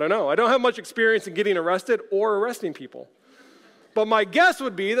don't know. I don't have much experience in getting arrested or arresting people. But my guess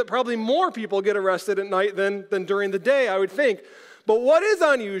would be that probably more people get arrested at night than during the day, I would think. But what is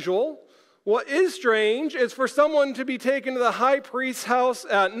unusual, what is strange, is for someone to be taken to the high priest's house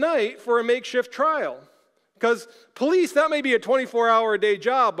at night for a makeshift trial. Because police, that may be a 24-hour-a-day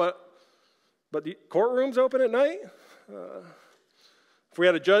job, but the courtroom's open at night?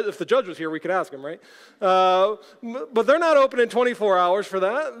 If the judge was here, we could ask him, right? But they're not open in 24 hours for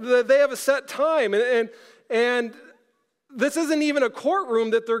that. They have a set time, and this isn't even a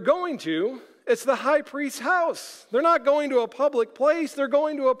courtroom that they're going to. It's the high priest's house. They're not going to a public place. They're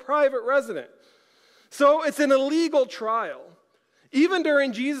going to a private residence. So it's an illegal trial. Even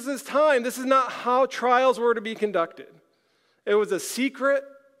during Jesus' time, this is not how trials were to be conducted. It was a secret,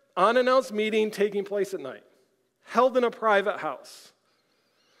 unannounced meeting taking place at night, held in a private house.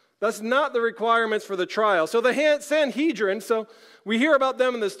 That's not the requirements for the trial. So the Sanhedrin, so we hear about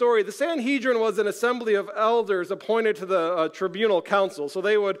them in the story. The Sanhedrin was an assembly of elders appointed to the tribunal council. So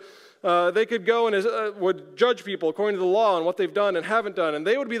they could go and would judge people according to the law on what they've done and haven't done. And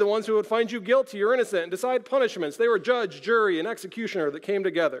they would be the ones who would find you guilty or innocent and decide punishments. They were judge, jury, and executioner that came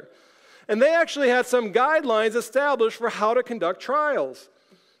together. And they actually had some guidelines established for how to conduct trials.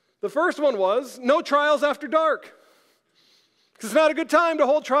 The first one was no trials after dark. Because it's not a good time to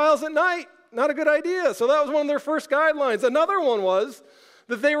hold trials at night. Not a good idea. So that was one of their first guidelines. Another one was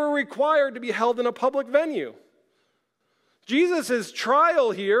that they were required to be held in a public venue. Jesus' trial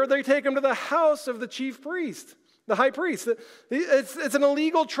here, they take him to the house of the chief priest, the high priest. It's an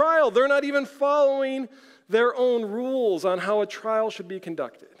illegal trial. They're not even following their own rules on how a trial should be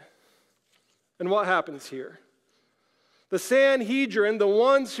conducted. And what happens here? The Sanhedrin, the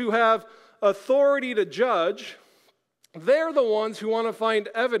ones who have authority to judge, they're the ones who want to find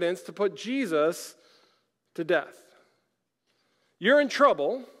evidence to put Jesus to death. You're in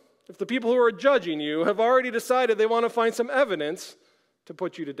trouble if the people who are judging you have already decided they want to find some evidence to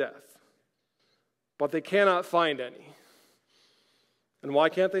put you to death. But they cannot find any. And why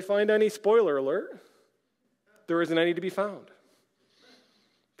can't they find any? Spoiler alert. There isn't any to be found.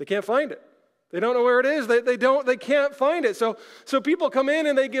 They can't find it. They don't know where it is. They can't find it. So people come in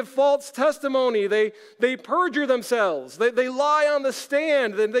and they give false testimony. They perjure themselves. They lie on the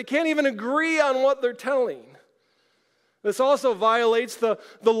stand. They can't even agree on what they're telling. This also violates the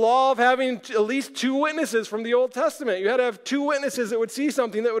law of having at least two witnesses from the Old Testament. You had to have two witnesses that would see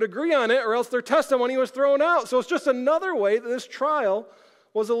something that would agree on it, or else their testimony was thrown out. So it's just another way that this trial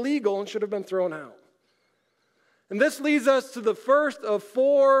was illegal and should have been thrown out. And this leads us to the first of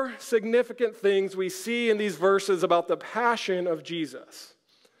four significant things we see in these verses about the passion of Jesus.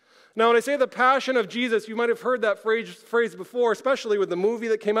 Now, when I say the passion of Jesus, you might have heard that phrase before, especially with the movie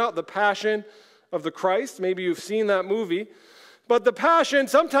that came out, The Passion of the Christ. Maybe you've seen that movie. But the passion,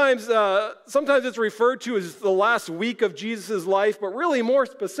 sometimes it's referred to as the last week of Jesus' life, but really more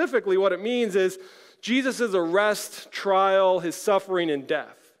specifically what it means is Jesus' arrest, trial, his suffering, and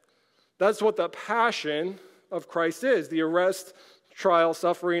death. That's what the passion of Christ is, the arrest, trial,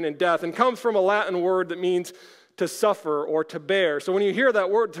 suffering, and death, and comes from a Latin word that means to suffer or to bear. So when you hear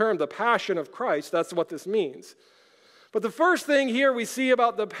that word term, the passion of Christ, that's what this means. But the first thing here we see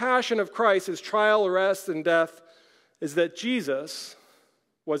about the passion of Christ, his trial, arrest, and death, is that Jesus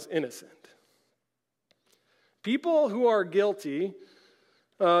was innocent. People who are guilty,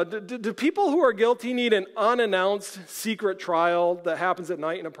 do people who are guilty need an unannounced secret trial that happens at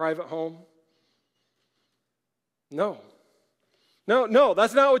night in a private home? No. No,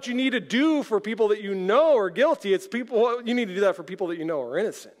 that's not what you need to do for people that you know are guilty. You need to do that for people that you know are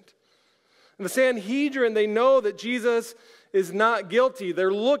innocent. And the Sanhedrin, they know that Jesus is not guilty.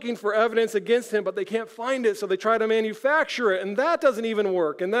 They're looking for evidence against him, but they can't find it, so they try to manufacture it, and that doesn't even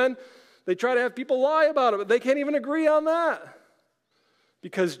work. And then they try to have people lie about it, but they can't even agree on that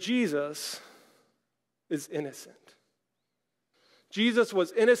because Jesus is innocent. Jesus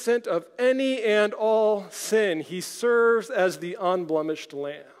was innocent of any and all sin. He serves as the unblemished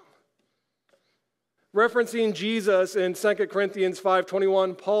lamb. Referencing Jesus in 2 Corinthians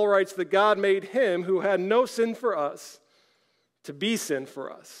 5:21, Paul writes that God made him who had no sin for us to be sin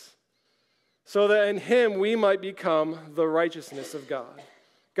for us, so that in him we might become the righteousness of God.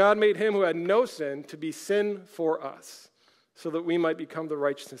 God made him who had no sin to be sin for us, so that we might become the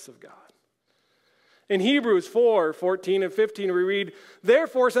righteousness of God. In Hebrews 4:14 and 15, we read,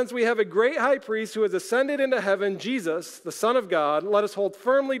 "Therefore, since we have a great high priest who has ascended into heaven, Jesus, the Son of God, let us hold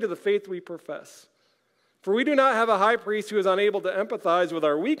firmly to the faith we profess. For we do not have a high priest who is unable to empathize with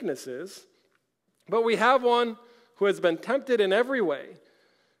our weaknesses, but we have one who has been tempted in every way,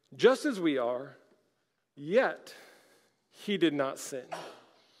 just as we are, yet he did not sin."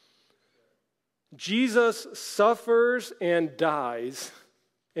 Jesus suffers and dies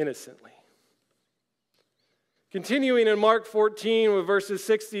innocently. Continuing in Mark 14 with verses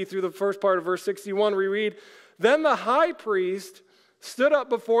 60 through the first part of verse 61, we read, "Then the high priest stood up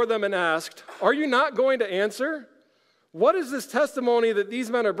before them and asked, 'Are you not going to answer? What is this testimony that these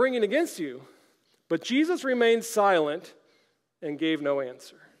men are bringing against you?' But Jesus remained silent and gave no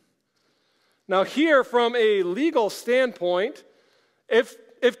answer." Now here, from a legal standpoint, if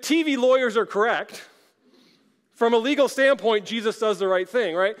TV lawyers are correct, from a legal standpoint, Jesus does the right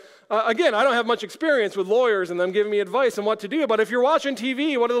thing, right? Again, I don't have much experience with lawyers and them giving me advice on what to do, but if you're watching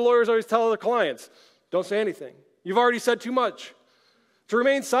TV, what do the lawyers always tell their clients? Don't say anything. You've already said too much. To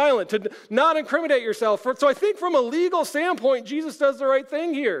remain silent, to not incriminate yourself. So I think from a legal standpoint, Jesus does the right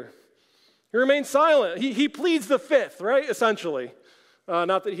thing here. He remains silent. He pleads the fifth, right, essentially.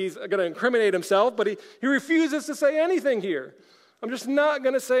 Not that he's going to incriminate himself, but he refuses to say anything here. I'm just not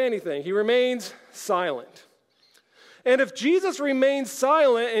going to say anything. He remains silent. And if Jesus remains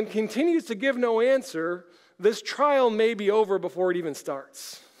silent and continues to give no answer, this trial may be over before it even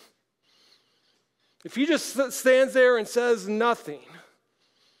starts. If he just stands there and says nothing,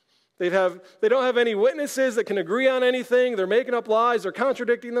 they don't have any witnesses that can agree on anything, they're making up lies, they're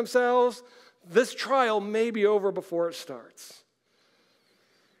contradicting themselves, this trial may be over before it starts.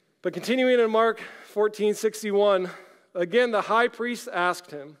 But continuing in Mark 14:61, again the high priest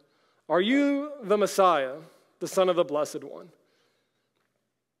asked him, "Are you the Messiah, the Son of the Blessed One?"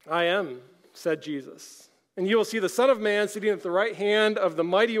 "I am," said Jesus. "And you will see the Son of Man sitting at the right hand of the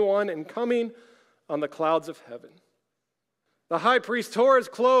Mighty One and coming on the clouds of heaven." The high priest tore his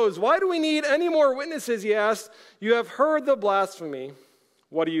clothes. "Why do we need any more witnesses?" he asked. "You have heard the blasphemy.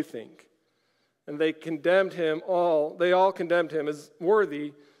 What do you think?" And they all condemned him as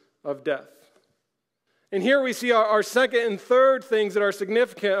worthy of death. And here we see our second and third things that are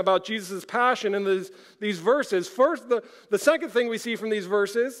significant about Jesus' passion in these verses. First, the second thing we see from these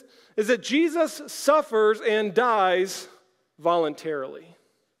verses is that Jesus suffers and dies voluntarily.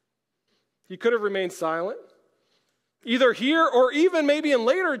 He could have remained silent, either here or even maybe in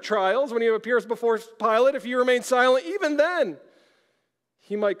later trials when he appears before Pilate. If he remained silent, even then,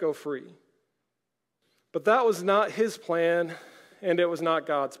 he might go free. But that was not his plan, and it was not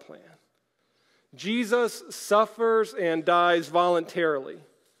God's plan. Jesus suffers and dies voluntarily.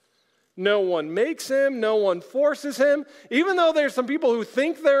 No one makes him, no one forces him. Even though there's some people who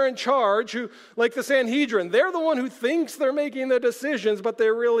think they're in charge, who, like the Sanhedrin, they're the one who thinks they're making the decisions, but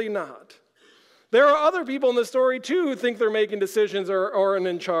they're really not. There are other people in the story too who think they're making decisions or are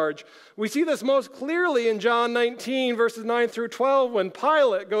in charge. We see this most clearly in John 19, verses 9 through 12, when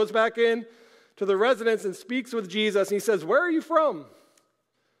Pilate goes back in to the residence and speaks with Jesus, and he says, "Where are you from?"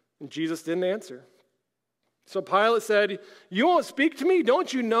 And Jesus didn't answer. So Pilate said, "You won't speak to me?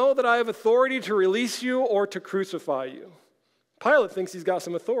 Don't you know that I have authority to release you or to crucify you?" Pilate thinks he's got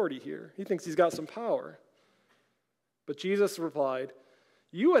some authority here. He thinks he's got some power. But Jesus replied,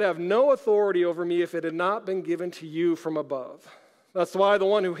 you would have no authority over me if it had not been given to you from above. That's why the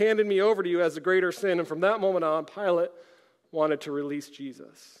one who handed me over to you has a greater sin. And from that moment on, Pilate wanted to release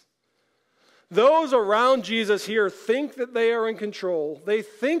Jesus. Those around Jesus here think that they are in control. They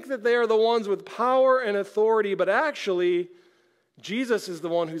think that they are the ones with power and authority, but actually, Jesus is the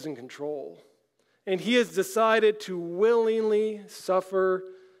one who's in control. And he has decided to willingly suffer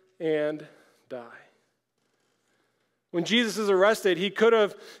and die. When Jesus is arrested, he could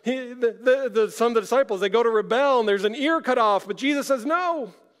have, some of the disciples, they go to rebel and there's an ear cut off, but Jesus says,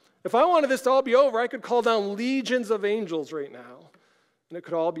 no. If I wanted this to all be over, I could call down legions of angels right now, and it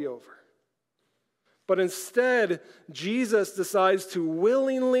could all be over. But instead, Jesus decides to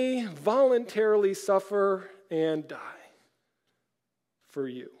willingly, voluntarily suffer and die for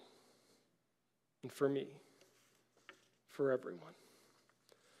you and for me, for everyone.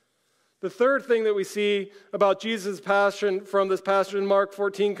 The third thing that we see about Jesus' passion from this passage in Mark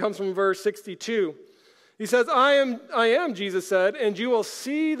 14 comes from verse 62. He says, I am, Jesus said, and you will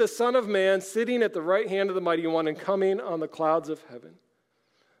see the Son of Man sitting at the right hand of the Mighty One and coming on the clouds of heaven.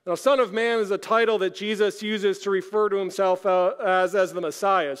 Now, Son of Man is a title that Jesus uses to refer to himself as the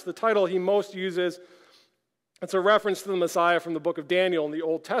Messiah. It's the title he most uses. It's a reference to the Messiah from the book of Daniel in the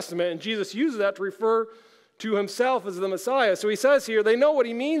Old Testament, and Jesus uses that to refer to himself as the Messiah. So he says here, they know what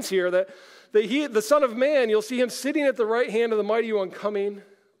he means here, that he, the Son of Man, you'll see him sitting at the right hand of the Mighty One coming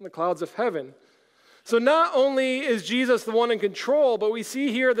in the clouds of heaven. So not only is Jesus the one in control, but we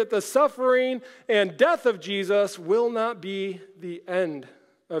see here that the suffering and death of Jesus will not be the end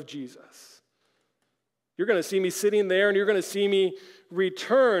of Jesus. You're going to see me sitting there, and you're going to see me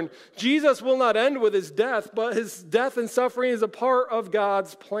return. Jesus will not end with his death, but his death and suffering is a part of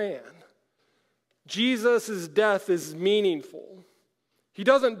God's plan. Jesus' death is meaningful. He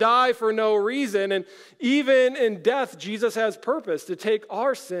doesn't die for no reason, and even in death, Jesus has purpose to take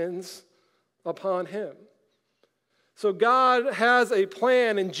our sins upon him. So God has a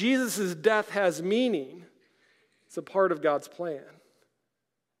plan, and Jesus' death has meaning. It's a part of God's plan.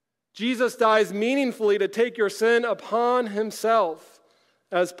 Jesus dies meaningfully to take your sin upon himself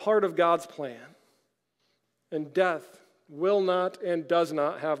as part of God's plan. And death will not and does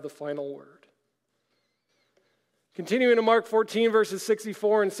not have the final word. Continuing in Mark 14, verses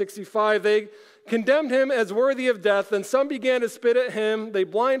 64 and 65, they condemned him as worthy of death. Then some began to spit at him. They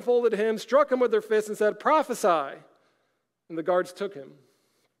blindfolded him, struck him with their fists, and said, prophesy. And the guards took him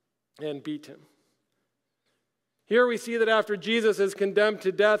and beat him. Here we see that after Jesus is condemned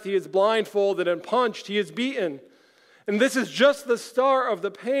to death, he is blindfolded and punched, he is beaten. And this is just the start of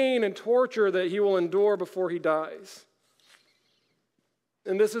the pain and torture that he will endure before he dies.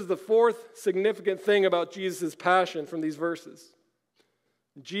 And this is the fourth significant thing about Jesus' passion from these verses.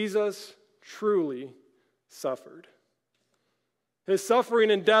 Jesus truly suffered. His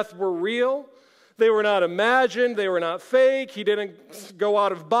suffering and death were real. They were not imagined. They were not fake. He didn't go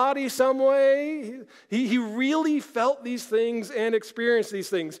out of body some way. He really felt these things and experienced these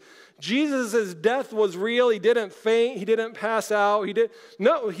things. Jesus' death was real. He didn't faint. He didn't pass out.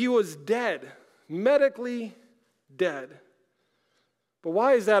 No, he was dead, medically dead. But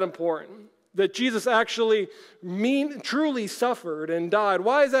why is that important? That Jesus actually truly suffered and died.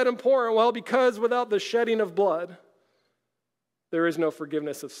 Why is that important? Well, because without the shedding of blood, there is no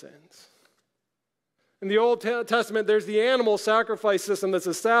forgiveness of sins. In the Old Testament, there's the animal sacrifice system that's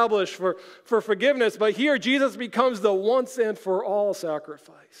established for forgiveness. But here, Jesus becomes the once and for all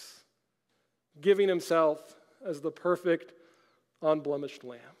sacrifice, giving himself as the perfect, unblemished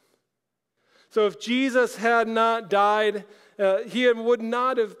lamb. So if Jesus had not died, he would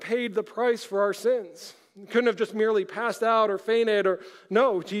not have paid the price for our sins. He couldn't have just merely passed out or fainted.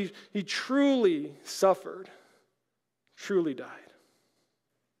 No, he truly suffered, truly died.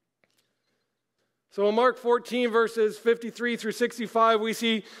 So in Mark 14, verses 53 through 65, we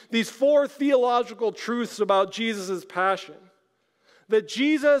see these four theological truths about Jesus' passion. That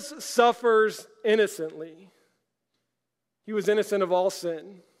Jesus suffers innocently. He was innocent of all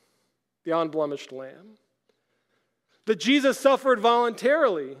sin, the unblemished lamb. That Jesus suffered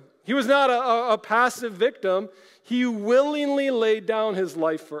voluntarily. He was not a passive victim. He willingly laid down his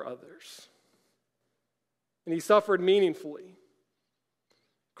life for others. And he suffered meaningfully.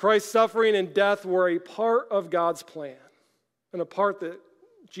 Christ's suffering and death were a part of God's plan, and a part that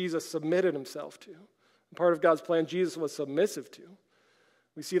Jesus submitted himself to. A part of God's plan Jesus was submissive to.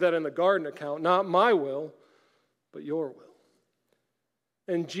 We see that in the garden account. Not my will, but your will.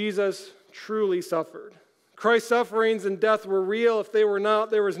 And Jesus truly suffered. Christ's sufferings and death were real. If they were not,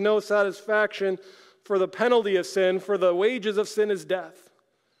 there was no satisfaction for the penalty of sin, for the wages of sin is death.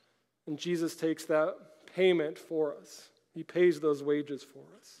 And Jesus takes that payment for us. He pays those wages for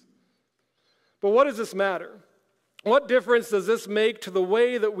us. But what does this matter? What difference does this make to the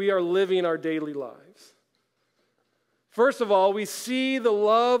way that we are living our daily lives? First of all, we see the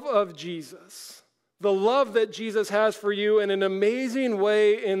love of Jesus, the love that Jesus has for you in an amazing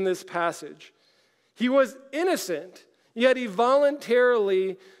way in this passage. He was innocent, yet he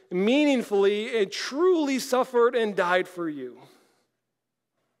voluntarily, meaningfully, and truly suffered and died for you.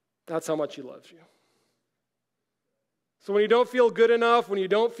 That's how much he loves you. So when you don't feel good enough, when you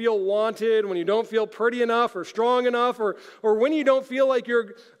don't feel wanted, when you don't feel pretty enough or strong enough, or when you don't feel like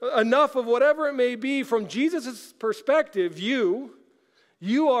you're enough of whatever it may be, from Jesus' perspective, you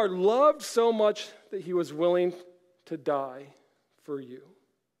are loved so much that he was willing to die for you.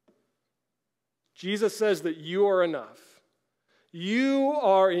 Jesus says that you are enough. You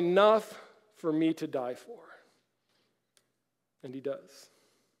are enough for me to die for. And he does.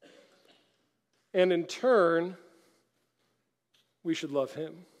 And in turn, we should love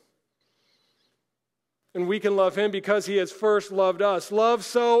him. And we can love him because he has first loved us. Love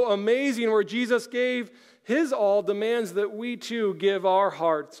so amazing where Jesus gave his all demands that we too give our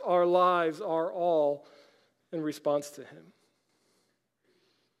hearts, our lives, our all in response to him.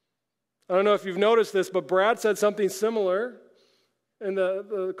 I don't know if you've noticed this, but Brad said something similar in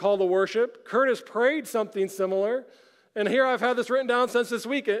the call to worship. Curtis prayed something similar. And here I've had this written down since this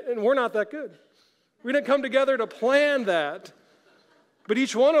week, and we're not that good. We didn't come together to plan that. But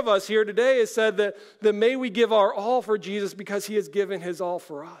each one of us here today has said that may we give our all for Jesus because he has given his all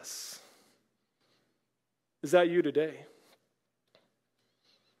for us. Is that you today?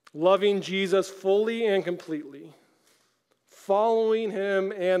 Loving Jesus fully and completely, following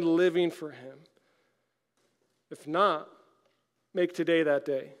him and living for him. If not, make today that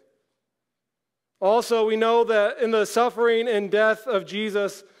day. Also, we know that in the suffering and death of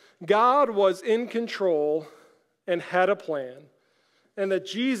Jesus, God was in control and had a plan, and that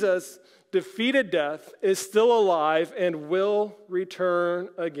Jesus defeated death, is still alive, and will return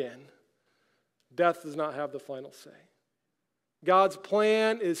again. Death does not have the final say. God's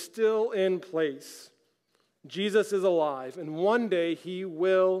plan is still in place. Jesus is alive, and one day he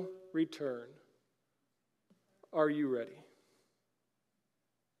will return. Are you ready?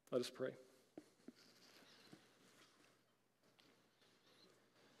 Let us pray.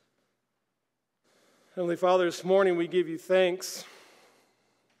 Heavenly Father, this morning we give you thanks.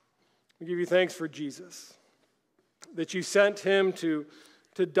 We give you thanks for Jesus, that you sent him to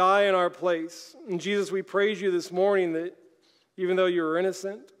die in our place. And Jesus, we praise you this morning that even though you were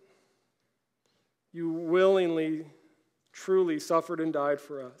innocent, you willingly, truly suffered and died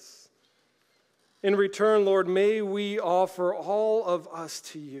for us. In return, Lord, may we offer all of us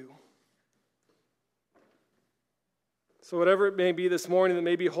to you. So whatever it may be this morning that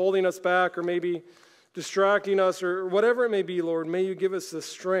may be holding us back or maybe distracting us or whatever it may be, Lord, may you give us the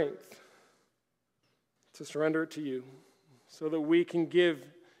strength to surrender it to you so that we can give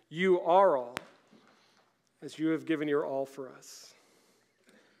you our all as you have given your all for us.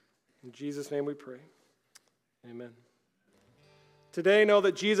 In Jesus' name we pray. Amen. Today, know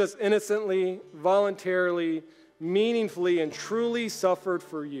that Jesus innocently, voluntarily, meaningfully, and truly suffered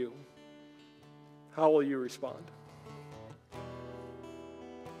for you. How will you respond?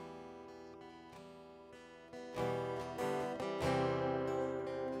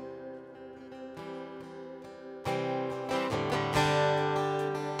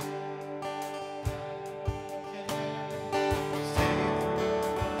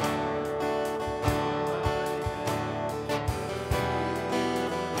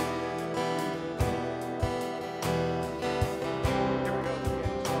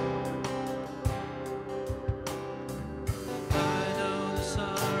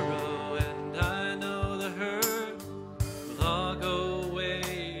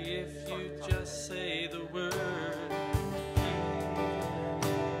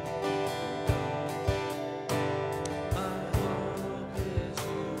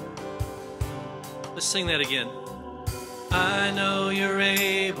 Sing that again. I know you're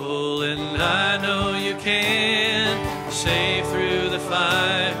able and I know you can save through the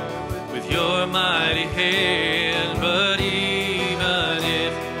fire with your mighty hand. But even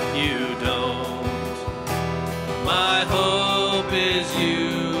if you don't, my hope is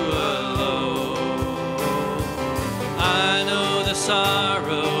you alone. I know the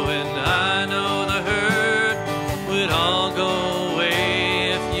sorrow and I know the hurt would all go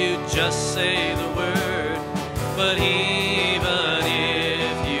away if you just say the word. But even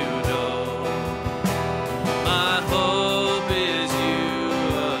if you don't, my hope is you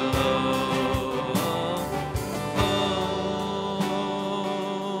alone. Oh,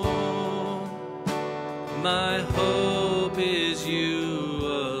 my hope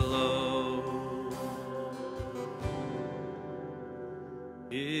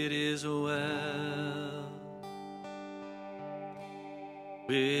is well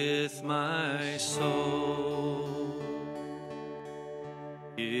with my soul.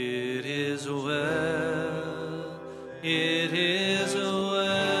 It is well, it is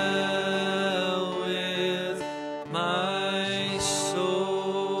well with my soul.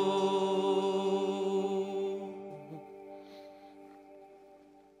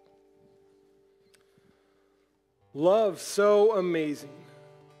 Love so amazing,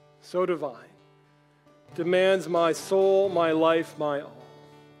 so divine, demands my soul, my life, my all.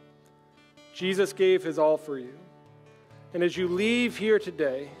 Jesus gave his all for you. And as you leave here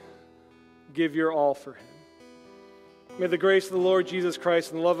today, give your all for him. May the grace of the Lord Jesus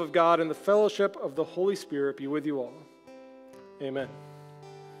Christ and the love of God and the fellowship of the Holy Spirit be with you all. Amen.